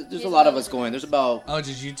 There's a lot of us going. There's about. Oh,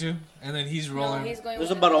 just you two? And then he's rolling.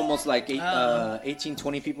 There's about almost like 18,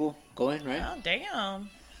 20 people going, right? Oh, damn.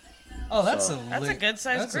 Oh, that's So- That's a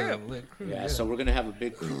good-sized group. lit crew. Yeah, so we're gonna have a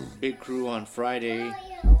big crew on Friday.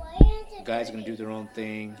 Guys are gonna do their own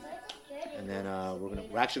thing, and then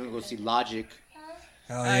we're actually gonna go see Logic.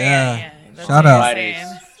 Hell Oh, yeah. That's Shout what out. I'm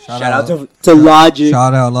saying. Shout out to Logic.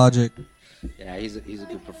 Shout out Logic. Yeah, he's a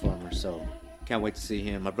good performer. So can't wait to see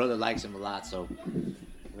him. My brother likes him a lot, so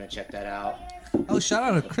we're gonna check that out. Oh, shout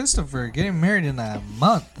out to Christopher getting married in a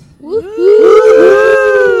month.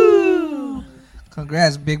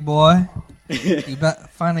 Congrats, big boy. You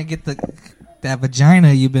finally get that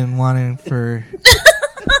vagina you've been wanting for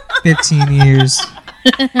 15 years.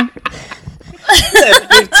 15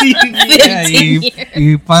 Yeah,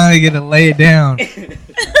 you finally get to lay it down.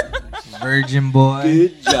 Virgin boy.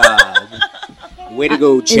 Good job. Way to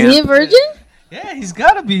go, Is he a champ. virgin? Yeah, he's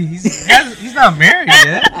gotta be. He's not married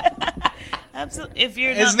yet. Absolutely. If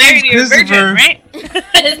you're His not married, name's you're a virgin, Christopher. right?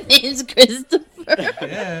 His name's Christopher.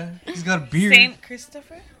 Yeah, he's got a beard. Saint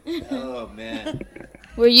Christopher? Oh man.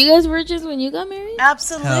 Were you guys virgins when you got married?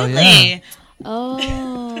 Absolutely. yeah.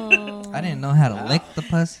 Oh. I didn't know how to lick the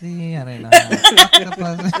pussy. I didn't know how to suck the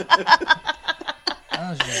pussy. I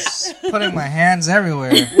was just putting my hands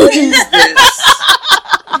everywhere. What is this?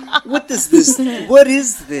 What is this? What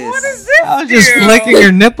is this? What is this? I was just do? flicking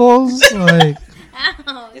her nipples, like.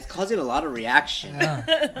 Ow. It's causing a lot of reaction. Yeah.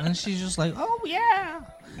 And then she's just like, "Oh yeah."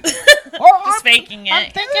 Just faking it. I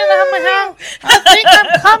think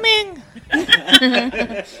I'm coming.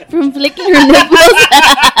 From flicking her nipples.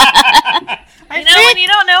 You know when you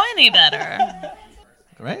don't know any better.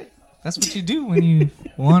 Right? That's what you do when you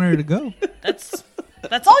want her to go. That's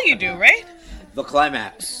all you do, right? The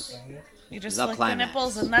climax. You just The lick climax. the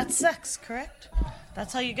nipples and that's sex, correct?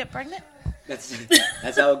 That's how you get pregnant? That's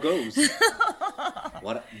how it goes.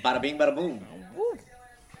 What? Bada bing, bada boom.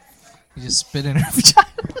 You just spit in her vagina.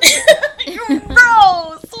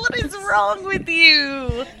 Gross! What is wrong with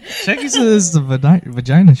you? Check this is the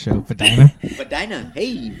vagina show. Vagina. Vagina.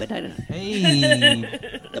 Hey, vagina. Hey.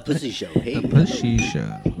 The pussy show. Hey. The pussy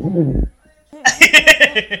show.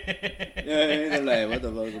 Yeah, they're like, what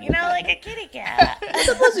the fuck? You know, like a kitty cat.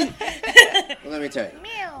 Well, let me tell you.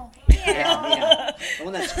 Meow. Yeah. The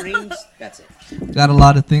one that screams, that's it. Got a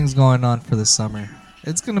lot of things going on for the summer.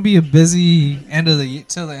 It's gonna be a busy end of the year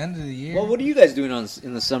till the end of the year. Well, what are you guys doing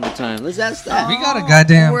in the summertime? Let's ask that. We got a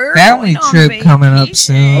goddamn We're family going on trip coming up vacation.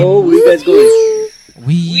 soon. Oh, where you guys going?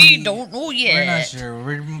 We don't know yet. We're not sure.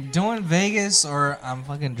 We're doing Vegas, or I'm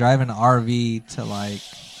fucking driving an RV to like.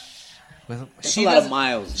 That's a lot of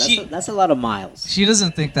miles. That's a lot of miles. She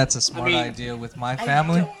doesn't think that's a smart mean, idea with my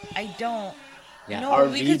family. I don't. Yeah, No,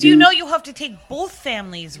 RV, because dude. you know you have to take both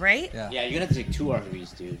families, right? Yeah. Yeah, you're gonna have to take 2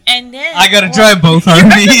 RVs, dude. And then I gotta drive both You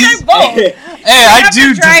have to RVs. drive both. You Hey, I have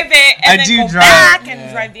do to drive it and I then do go drive. back and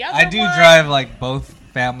yeah. drive the other I do one. drive like both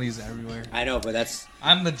families everywhere. I know, but that's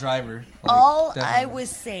I'm the driver. Like, All I definitely. was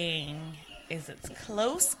saying is it's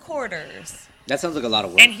close quarters, that sounds like a lot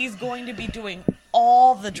of work. and he's going to be doing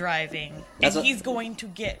all the driving, That's and a- he's going to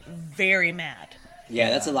get very mad. Yeah,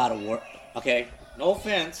 that's a lot of work. Okay, no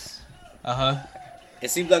offense. Uh-huh. It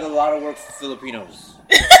seems like a lot of work for Filipinos.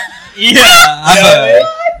 Yeah,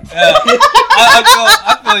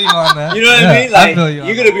 I feel you on that. You know what Yeah, I mean? Like, feel you on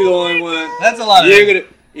you're that. gonna be the only one. That's a lot of. You're gonna.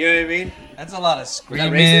 You know what I mean? That's a lot of Was that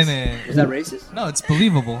screaming racist? and. Was that racist? No, it's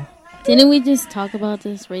believable. Didn't we just talk about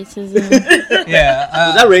this racism? Yeah.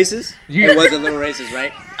 Was that racist? you- It was a little racist,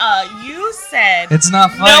 right? You said It's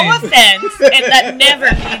not funny. no offense, and that never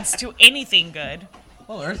leads to anything good.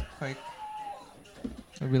 Oh, earthquake.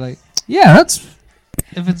 I'd be like, yeah, that's.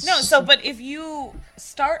 If it's No, so but if you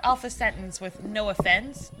start off a sentence with no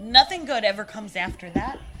offense, nothing good ever comes after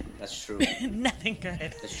that. That's true. Nothing good.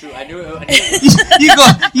 That's true. I knew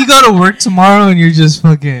it. you go to work tomorrow and you're just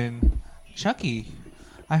fucking Chucky.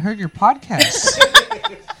 I heard your podcast.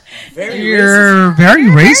 Very racist. You're very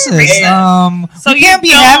racist. racist. So we you can't be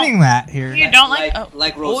don't- having that here. You don't like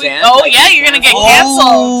Like oh, Roseanne. oh like yeah, you're gonna get Roseanne. canceled.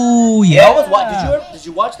 Oh That yeah. was what? Did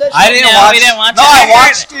you watch that? I shit? didn't No, watch. we didn't watch no, it. I I heard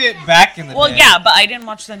watched it back in the Well, day. yeah, but I didn't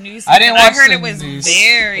watch the news. I didn't season. watch I heard the it was news.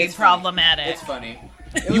 very It's funny. problematic. It's funny.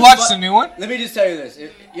 It You was watched fun- the new one? Let me just tell you this.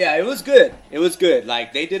 Yeah, it was good. It was good.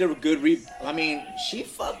 Like they did a good I mean, she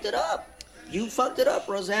fucked it up. You fucked it up,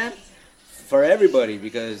 Roseanne. for everybody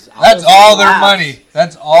because That's all their money.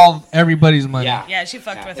 That's all everybody's money. Yeah. Yeah, she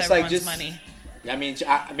fucked with It's like everyone's just- money. I mean,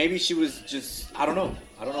 maybe she was just. I don't know.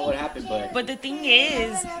 I don't know what happened, But the thing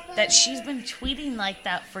is that she's been tweeting like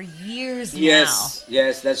that for years yes,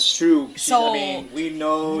 that's true. So, I mean, we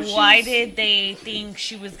know. now. Why she's- did they think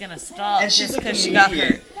she was gonna stop And she's just a because she got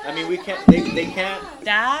comedian. hurt? I mean, we can't. They can't.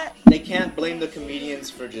 That, They can't blame the comedians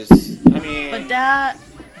for just. I mean. but that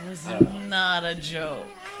was not a joke.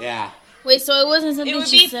 Yeah. Wait, so it wasn't something It would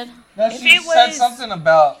she be- said? No, If she it said was- something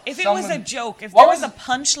about. If it was a joke, if What there was was a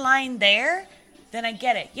punchline there, then I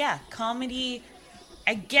get it. Yeah, comedy.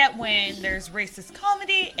 I get when there's racist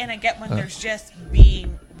comedy, and I get when there's just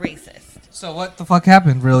being racist. So what the fuck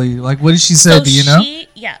happened, really? Like, what did she say? So Do you know?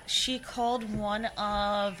 She called one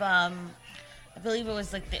of, I believe it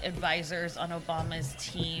was like the advisors on Obama's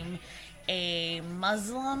team, a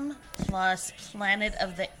Muslim plus Planet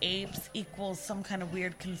of the Apes equals some kind of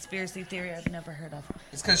weird conspiracy theory I've never heard of.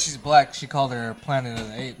 It's because she's black. She called her Planet of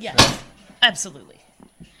the Apes. Yeah, right? absolutely.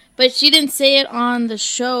 But she didn't say it on the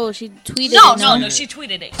show. She tweeted No, it. she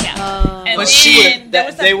tweeted it. Yeah, and But then she there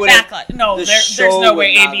was a they wouldn't- backlash. No, the there's show no would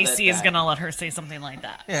way not ABC let is that. gonna let her say something like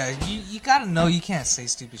that. Yeah, you gotta know you can't say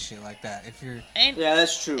stupid shit like that if you're. And Yeah,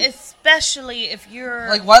 that's true. especially if you're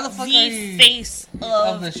Like, why the fuck the are you- face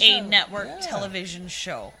of the a show? network Yeah. television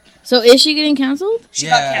show. So is she getting canceled? She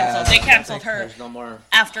got Yeah, canceled. They I canceled think her There's no more.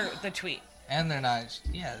 after the tweet. And they're not.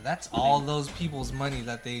 Yeah, that's all those people's money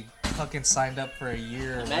that they fucking signed up for a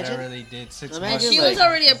year or Imagine- whatever they did 6 imagine months. She like- was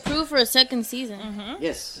already approved for a second season.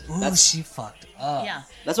 Yes. Ooh, That's, she fucked up. Yeah.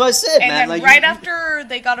 that's what I said, And man. then Like, right you- after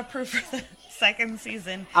they got approved for the second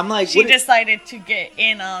season, I'm like, she what if- decided to get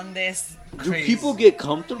in on this. Do Crazy. people get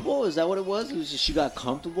comfortable? Is that what it was? It was just she got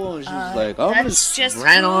comfortable and she was like, "Oh, I'm gonna That's just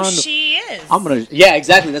ran who on. she is. I'm gonna." Yeah,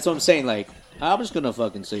 exactly. That's what I'm saying. Like, I'm just gonna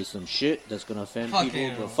fucking say some shit that's gonna offend Fuck people,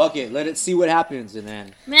 you. but fuck it, let it see what happens, and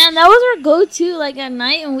then Man, that was our go-to, like, at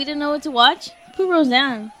night when we didn't know what to watch. Put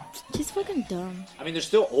Roseanne. She's fucking dumb. I mean, there's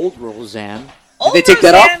still old Roseanne. Did Old they take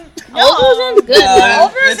that off? Roseanne- No. Old Roseanne's good. Uh,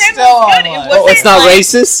 Old it's Roseanne still was good. on, It like- wasn't Oh, it's not like-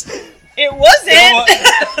 racist. It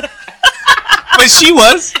wasn't. But she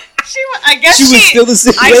was. I guess She was still the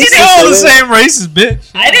same. I racist, didn't Still so the they- same racist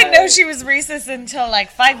bitch. I didn't know she was racist until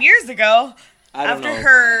like 5 years ago. I don't After know.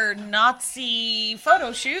 her Nazi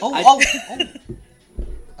photo shoot. Oh,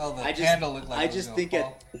 the I just, candle looked like I it was just gonna think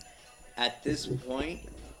fall. at this point,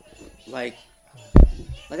 like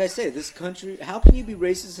I said, this country. How can you be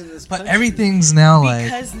racist in this But country? everything's now like.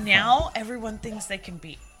 Because now everyone thinks they can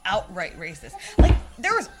be outright racist. Like,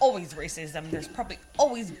 there was always racism. There's probably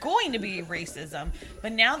always going to be racism.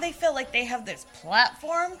 But now they feel like they have this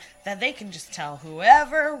platform that they can just tell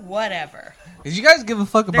whoever, whatever. Did you guys give a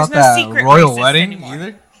fuck There's about no that secret royal racist wedding anymore.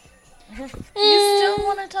 either? You still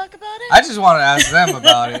want to talk about it? I just want to ask them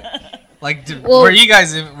about it. Like, Well- were you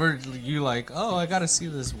guys? Were you like, oh, I gotta see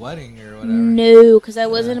this wedding or whatever? No, because I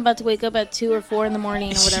wasn't about to wake up at 2 or 4 in the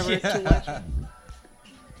morning or whatever to watch it.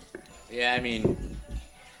 Yeah, I mean,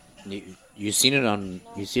 you seen it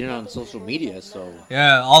on social media, so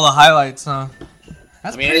Yeah, all the highlights, huh?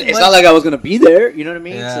 That's I mean, pretty it's much, not like I was gonna be there. You know what I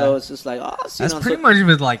mean? Yeah. So it's just like, oh, I'll see that's it on pretty much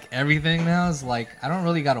with like everything now. Is like I don't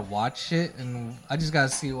really gotta watch it, and I just gotta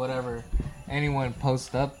see whatever anyone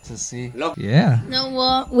posts up to see. Look. Yeah. No,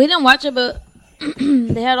 well, we didn't watch it, but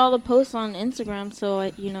they had all the posts on Instagram, so,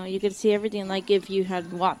 you could see everything like if you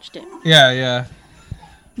had watched it. Yeah, yeah.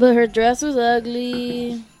 But her dress was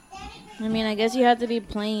ugly. I mean, I guess you have to be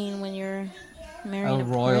plain when you're marrying a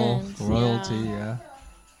prince. royalty. Yeah. Yeah.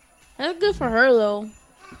 That's good for her, though.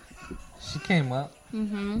 She came up.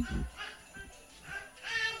 Mm-hmm.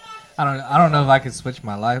 I don't know if I could switch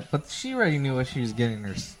my life, but she already knew what she was getting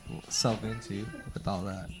herself into with all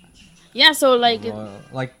that. Yeah, so, like,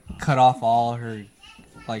 Like cut off all her,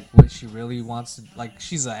 like what she really wants to. Like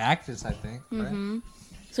she's an actress, I think. Right? mm-hmm.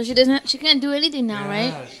 So she can't do anything now, right?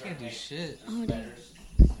 Yeah, she can't do shit. Oh, dear.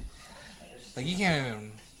 Like you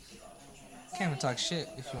can't even talk shit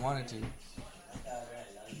if you wanted to.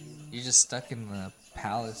 You're just stuck in the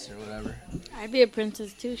palace or whatever. I'd be a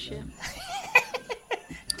princess, too, shit.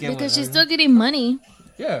 Get Because she's whatever. still getting money.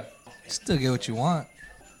 Yeah. Still get what you want.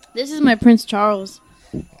 This is my Prince Charles.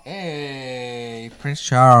 Hey, Prince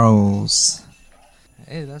Charles.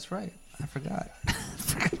 Hey, that's right. I forgot.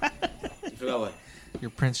 You forgot what? You're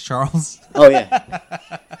Prince Charles. Oh yeah.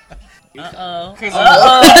 Uh-oh.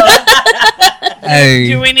 Hey.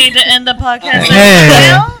 Do we need to end the podcast Hey.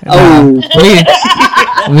 now? Oh.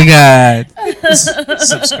 we got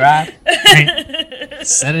subscribe.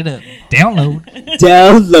 Set it up. Download.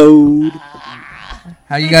 Download.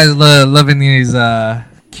 How you guys loving these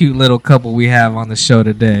cute little couple we have on the show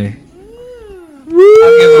today?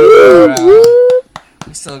 I'll give them a round.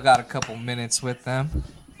 still got a couple minutes with them.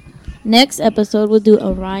 Next episode, we'll do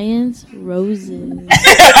Orion's Roses.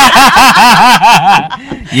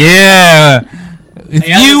 Yeah. If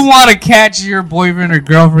you want to catch your boyfriend or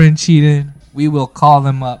girlfriend cheating, we will call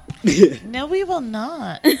them up. No, we will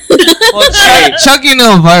not. Well, Chucky and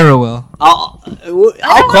Elvira will. I'll I don't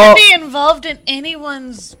call. want to be involved in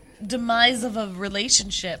anyone's demise of a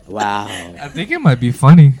relationship. Wow. I think it might be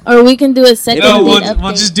funny. Or we can do a second No, date update.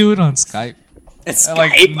 we'll just do it on Skype. It's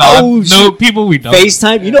Like, Skype. no people we don't.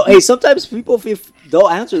 FaceTime. You know, hey, sometimes people they'll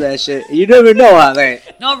answer that shit. You never know how they.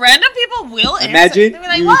 No, random people will answer. Imagine They'll be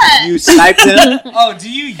like, you, what? you Skype them. Oh,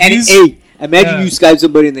 do you And use? hey, imagine Yeah. you Skype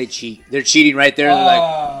somebody and they cheat. They're cheating right there. They're Oh.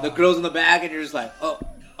 like the girls in the back, and you're just like, oh,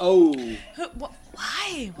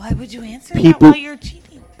 Why? Why would you answer that People- while you're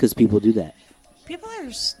cheating? because people do that. People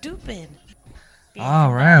are stupid.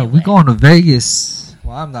 All right, we going to Vegas.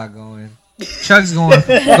 Well, I'm not going. Chuck's going to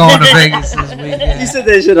Vegas this weekend. He said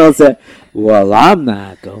that shit on set. Well, I'm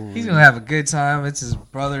not going. He's gonna have a good time. It's his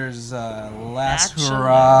brother's last Bachelor.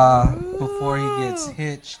 hurrah before he gets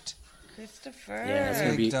hitched. Christopher. Yeah, it's gonna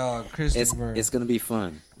Big be- dog, It's, Christopher. it's gonna be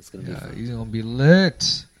fun. It's gonna be fun. He's gonna be lit.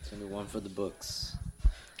 It's gonna be one for the books.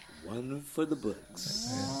 One for the books.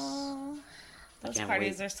 Oh, those can't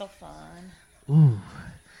parties wait. are so fun. Ooh,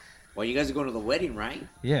 Well, you guys are going to the wedding, right?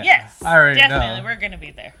 yeah. Yes, I already definitely. know. We're gonna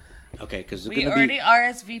be there. Okay, because We already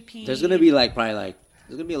RSVP. there's gonna be there's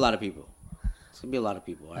gonna be a lot of people. It's gonna be a lot of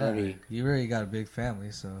people. I already. You already got a big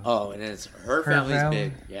family, so. Oh, and then her Her family's family?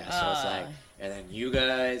 big. Yeah, so it's like, and then you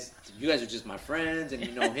guys are just my friends, and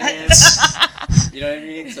you know him. You know what I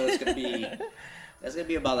mean? So it's gonna be, that's gonna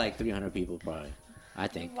be about like 300 people probably. I We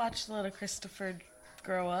think watched little Christopher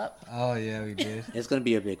grow up. Oh yeah, we did. it's gonna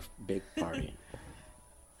be a big party.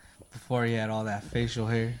 Before he had all that facial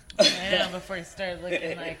hair, Yeah, before he started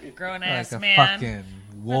looking like a grown ass like a man. fucking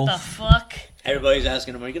What the wolf. fuck? Everybody's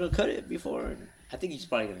asking him, "Are you gonna cut it before?" And I think he's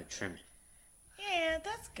probably gonna trim it. Yeah,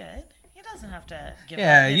 that's good. He doesn't have to give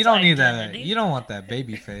Yeah, up his you don't need identity. that. You don't want that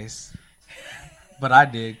baby face. But I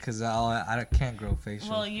did because I can't grow facial.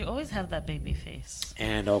 Well, you always have that baby face.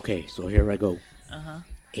 And okay, so here I go. Uh-huh.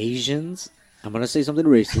 Asians. I'm gonna say something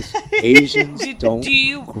racist. Asians don't. Do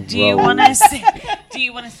you grow. want to say? Do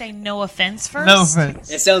you want to say no offense first? no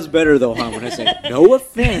offense. It sounds better though, huh? When I say no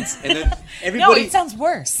offense, and then No, everybody. it sounds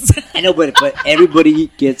worse. I know, but everybody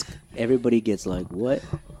gets like, what?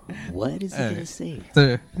 What is he Hey. gonna say?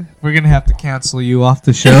 We're gonna have to cancel you off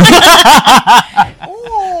the show.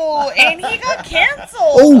 Oh, and he got canceled.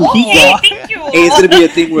 Oh, he okay, got- thank you. Hey, it's gonna be a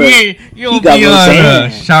thing where You'll got be on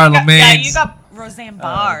Roseanne. Charlemagne's Yeah, you got Roseanne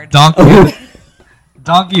Bard.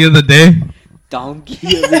 donkey of the day.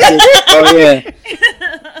 donkey of the day. Oh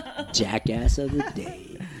yeah, jackass of the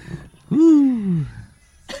day. Ooh.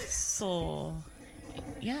 So,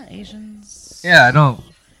 yeah, Asians. Yeah, I don't.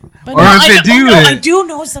 But Or if they I do I it- do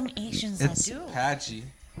know some Asians that It's do. patchy.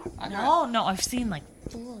 No, I've seen like,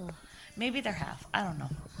 maybe they're half. I don't know.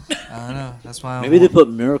 I don't know. That's why. Maybe they put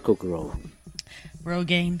Miracle Grow.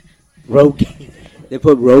 Rogaine. Rogaine. They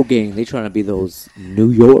put Rogaine. They trying to be those New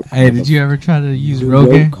York. Hey, did you ever try to use New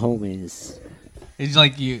Rogaine? York homies?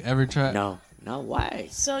 Did you ever try? No, why?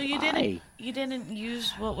 So you Why? didn't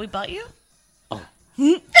use what we bought you?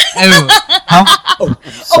 Hey, how, Oh,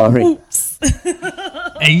 I'm sorry. Oops.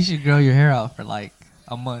 hey, you should grow your hair out for like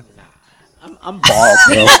a month. I'm bald,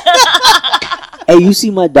 bro. Hey, you see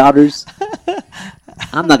my daughters?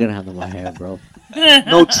 I'm not gonna have no white hair, bro.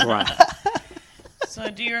 No try. So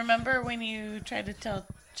do you remember when you tried to tell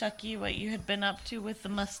Chucky what you had been up to with the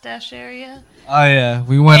mustache area? Oh yeah,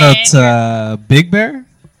 we went up to Big Bear,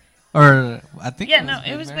 or I think. Yeah, no,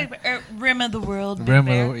 it was Big Bear. Rim of the World. Big Rim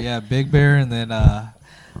Bear. of the- yeah, Big Bear, and then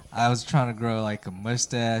I was trying to grow like a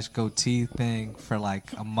mustache goatee thing for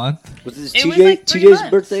like a month. Was this It was TJ? like 3 TJ's months.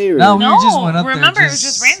 birthday or No, No, we just went up remember, there. it was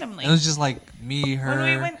just randomly. It was just like me, her,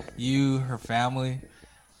 we went- you, her family,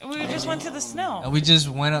 We just went to the snow. and we just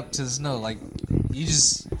went up to the snow. Like you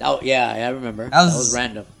just, Oh yeah, I remember. That was- That was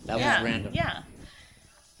random. That yeah, was random. Yeah.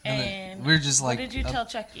 and then And we're just like. what did you tell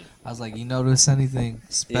Chucky? I was like, you notice anything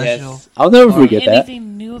special Yes. I'll never Or forget that.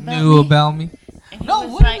 Anything new about new me? about me? And he No,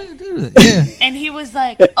 was what like, did we do? Yeah. and he was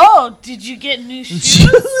like, "Oh, did you get new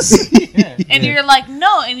shoes?" yeah. And you're like,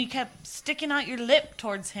 "No," and you kept sticking out your lip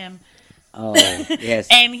towards him, Oh yes.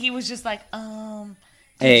 and he was just like, Did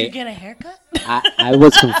Hey. you get a haircut?" I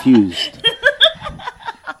was confused.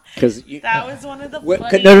 Cause That was one of the What-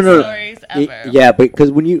 funniest no. stories ever. Yeah, but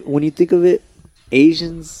because when you think of it,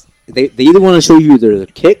 Asians they either want to show you their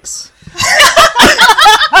kicks.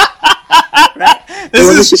 This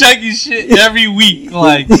Well, is this- Chucky shit every week.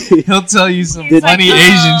 Like he'll tell you some He's funny like,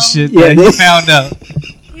 Asian shit Yeah, that he they- found out.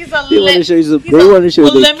 He's So They want to show you some. he's They a- want to show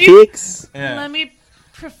well, the let me- kicks. Let me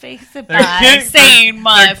preface it They're by kicks- saying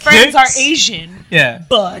my they're friends kicks. are Asian, Yeah.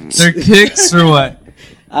 but Their kicks or what?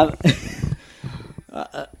 I'm-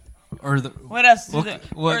 Or the what else? what, What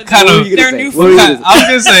what kind What were of? you their gonna new say? What were you food? gonna I was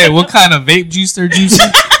gonna say what kind of vape juice they're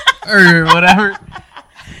juicing or whatever.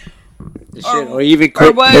 Shit, Or- or even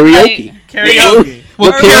or what, karaoke. Karaoke.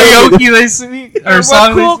 What Or- karaoke they sing Or or what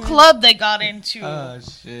song cool they sing? club they got into? Oh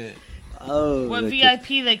shit. Oh, What the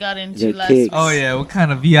VIP they got into the last kicks. week? Oh yeah. What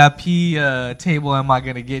kind of VIP table am I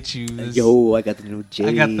gonna get you? This- Yo, I got the new J's.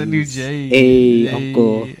 I got the new J. Hey,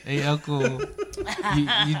 uncle. Hey, uncle.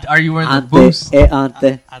 Are you wearing the Ante, boost?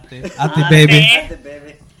 ante. Ate,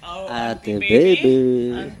 baby. Oh, Auntie auntie baby.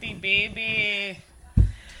 baby. Auntie baby.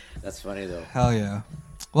 That's funny though. Hell yeah.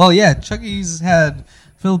 Well, yeah. Chucky's had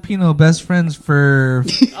Filipino best friends for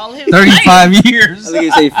All his 35 life. years. I think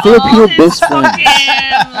you say All Filipino his best friend.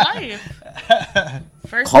 fucking life.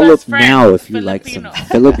 First Call best up friend, now if you like some Filipino.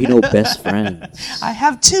 Filipino best friends. I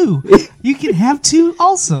have two. You can have two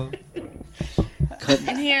also.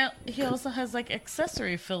 And he also has like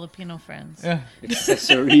accessory Filipino friends. Yeah.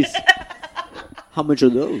 Accessories. How much are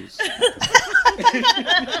those?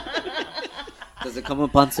 Does it come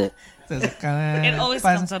with pancit? It always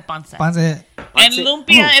comes with pancit. Pancit. And Pancit.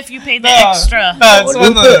 lumpia if you pay the No, extra. no, it's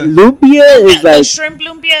when the Lumpia is The like shrimp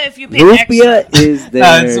lumpia if you pay extra. lumpia is it's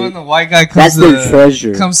when their. the white guy That's comes to their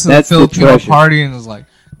treasure. comes to That's the the Filipino treasure. party and is like,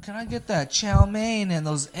 "Can I get that chow mein and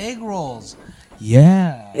those egg rolls?"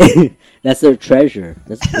 Yeah. That's their treasure.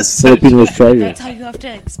 That's the Filipino's treasure. That's how you have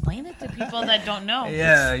to explain it to people that don't know.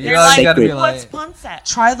 Yeah, you They're know, like, you gotta be Sacred. what's like, pancit?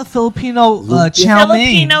 try the Filipino Lumpia. chow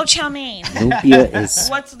mein. Filipino chow mein. Lumpia is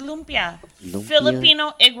What's lumpia? Lumpia?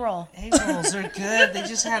 Filipino egg roll. Egg rolls are good. They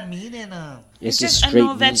just have meat in them. it's Just just and straight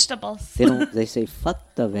no meat. vegetables. They don't. They say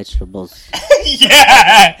fuck the vegetables.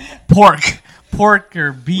 Yeah, pork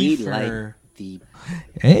or We beef like or. the.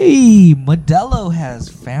 Hey, Modelo has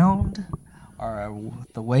found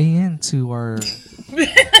the way into our.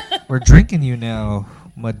 We're drinking you now,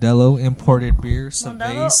 Modelo imported beer.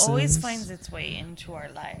 Modelo always Cervezas. finds its way into our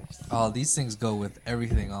lives. Oh, these things go with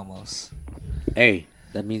everything almost. Hey,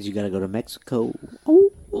 that means you gotta go to Mexico.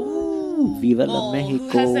 Ooh, viva la Well, Mexico.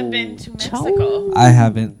 who hasn't been to Ciao. Mexico? I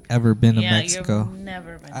haven't ever been to Yeah, Mexico. you've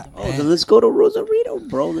never been I- to Oh, then let's go to Rosarito,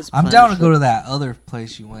 bro. Let's I'm plan down a to go trip. to that other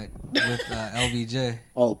place you went with LBJ,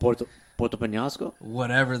 Oh, Puerto Peñasco.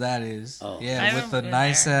 whatever that is. Oh. I Yeah, haven't with the been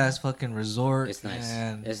nice there. ass fucking resort. It's nice.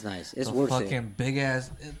 And It's nice. It's the worth fucking it. big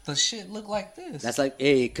ass. The shit look like this. That's like,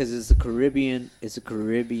 hey, because it's a Caribbean. It's a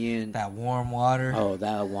Caribbean. that warm water. Oh,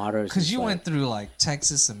 that water. is Because just you like, went through like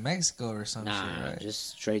Texas and Mexico or some Nah, shit, right?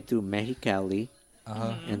 just straight through Mexicali,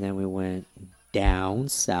 Uh-huh. and then we went down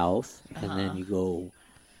south, and then you go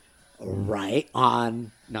right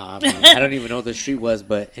on. No, I, mean, I don't even know what the street was,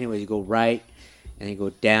 but anyway, you go right, and you go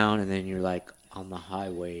down, and then you're like on the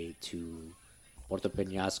highway to Puerto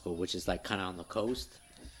Peñasco, which is like kind of on the coast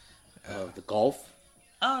of the Gulf.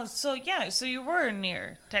 Oh, so yeah, so you were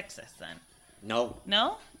near Texas then? No,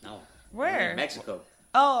 No? no, Where? Mexico.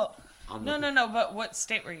 Oh, On no, the- no, no. But what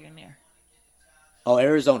state were you near? Oh,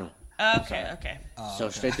 Arizona. Okay, okay. So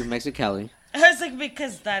straight through Mexicali. I was like,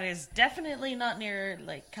 because that is definitely not near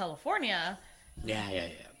like California. Yeah.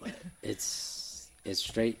 But it's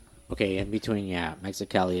straight. Okay, in between, yeah,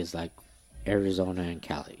 Mexicali is like Arizona and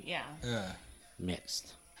Cali Yeah. Yeah.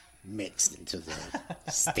 mixed into the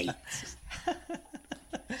states.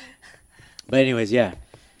 But anyways, yeah,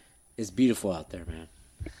 it's beautiful out there, man.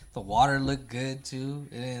 The water looked good too.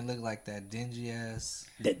 It didn't look like that dingy ass.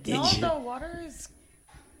 No, the water is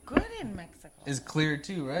good in Mexico. It's clear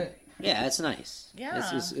too, right? Yeah, it's nice. Yeah.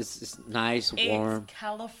 It's nice, warm. It's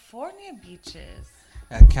California beaches.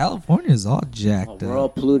 Yeah, California is all jacked Oh, up. we're all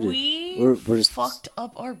polluted. We We're fucked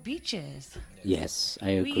up our beaches. Yes,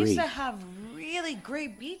 I We used agree. to have really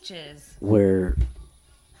great beaches. We're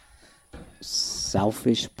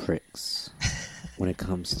selfish pricks when it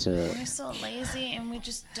comes to. We're so lazy and we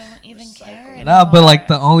just don't even care anymore. Nah, but like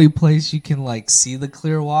the only place you can like see the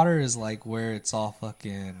clear water is like where it's all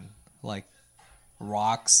fucking like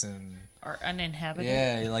rocks and Or uninhabited.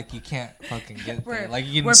 yeah, like you can't fucking get Where- there. Like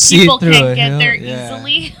you can where see people it through can't a get hill. there Yeah,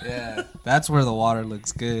 easily. Yeah, that's where the water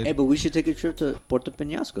looks good. Hey, but we should take a trip to Puerto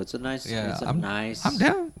Peñasco. It's a nice. Yeah, it's a I'm nice. I'm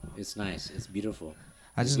down. It's nice. It's beautiful.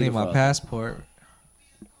 I It's just need beautiful my out there. passport.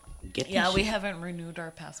 Get that Yeah, we shit. haven't renewed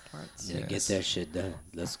our passports. Yeah, get Yes. that shit done.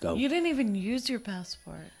 Let's go. You didn't even use your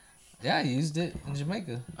passport. Yeah, I used it in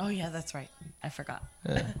Jamaica. Oh yeah, that's right. I forgot.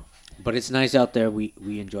 Yeah. But it's nice out there. We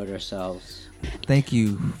enjoyed ourselves. Thank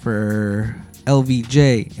you for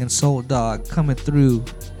LVJ and Soul Dog coming through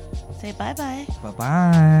Say bye-bye.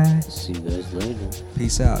 Bye-bye. See you guys later.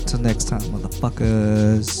 Peace out. Till next time,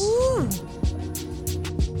 motherfuckers. Woo.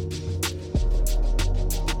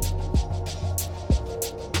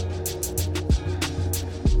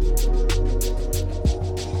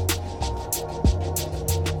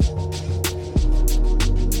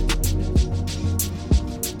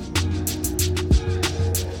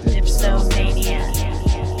 Dipsomania.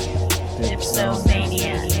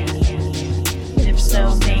 Dipsomania.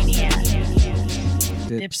 Dipsomania.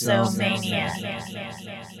 Dipsomania.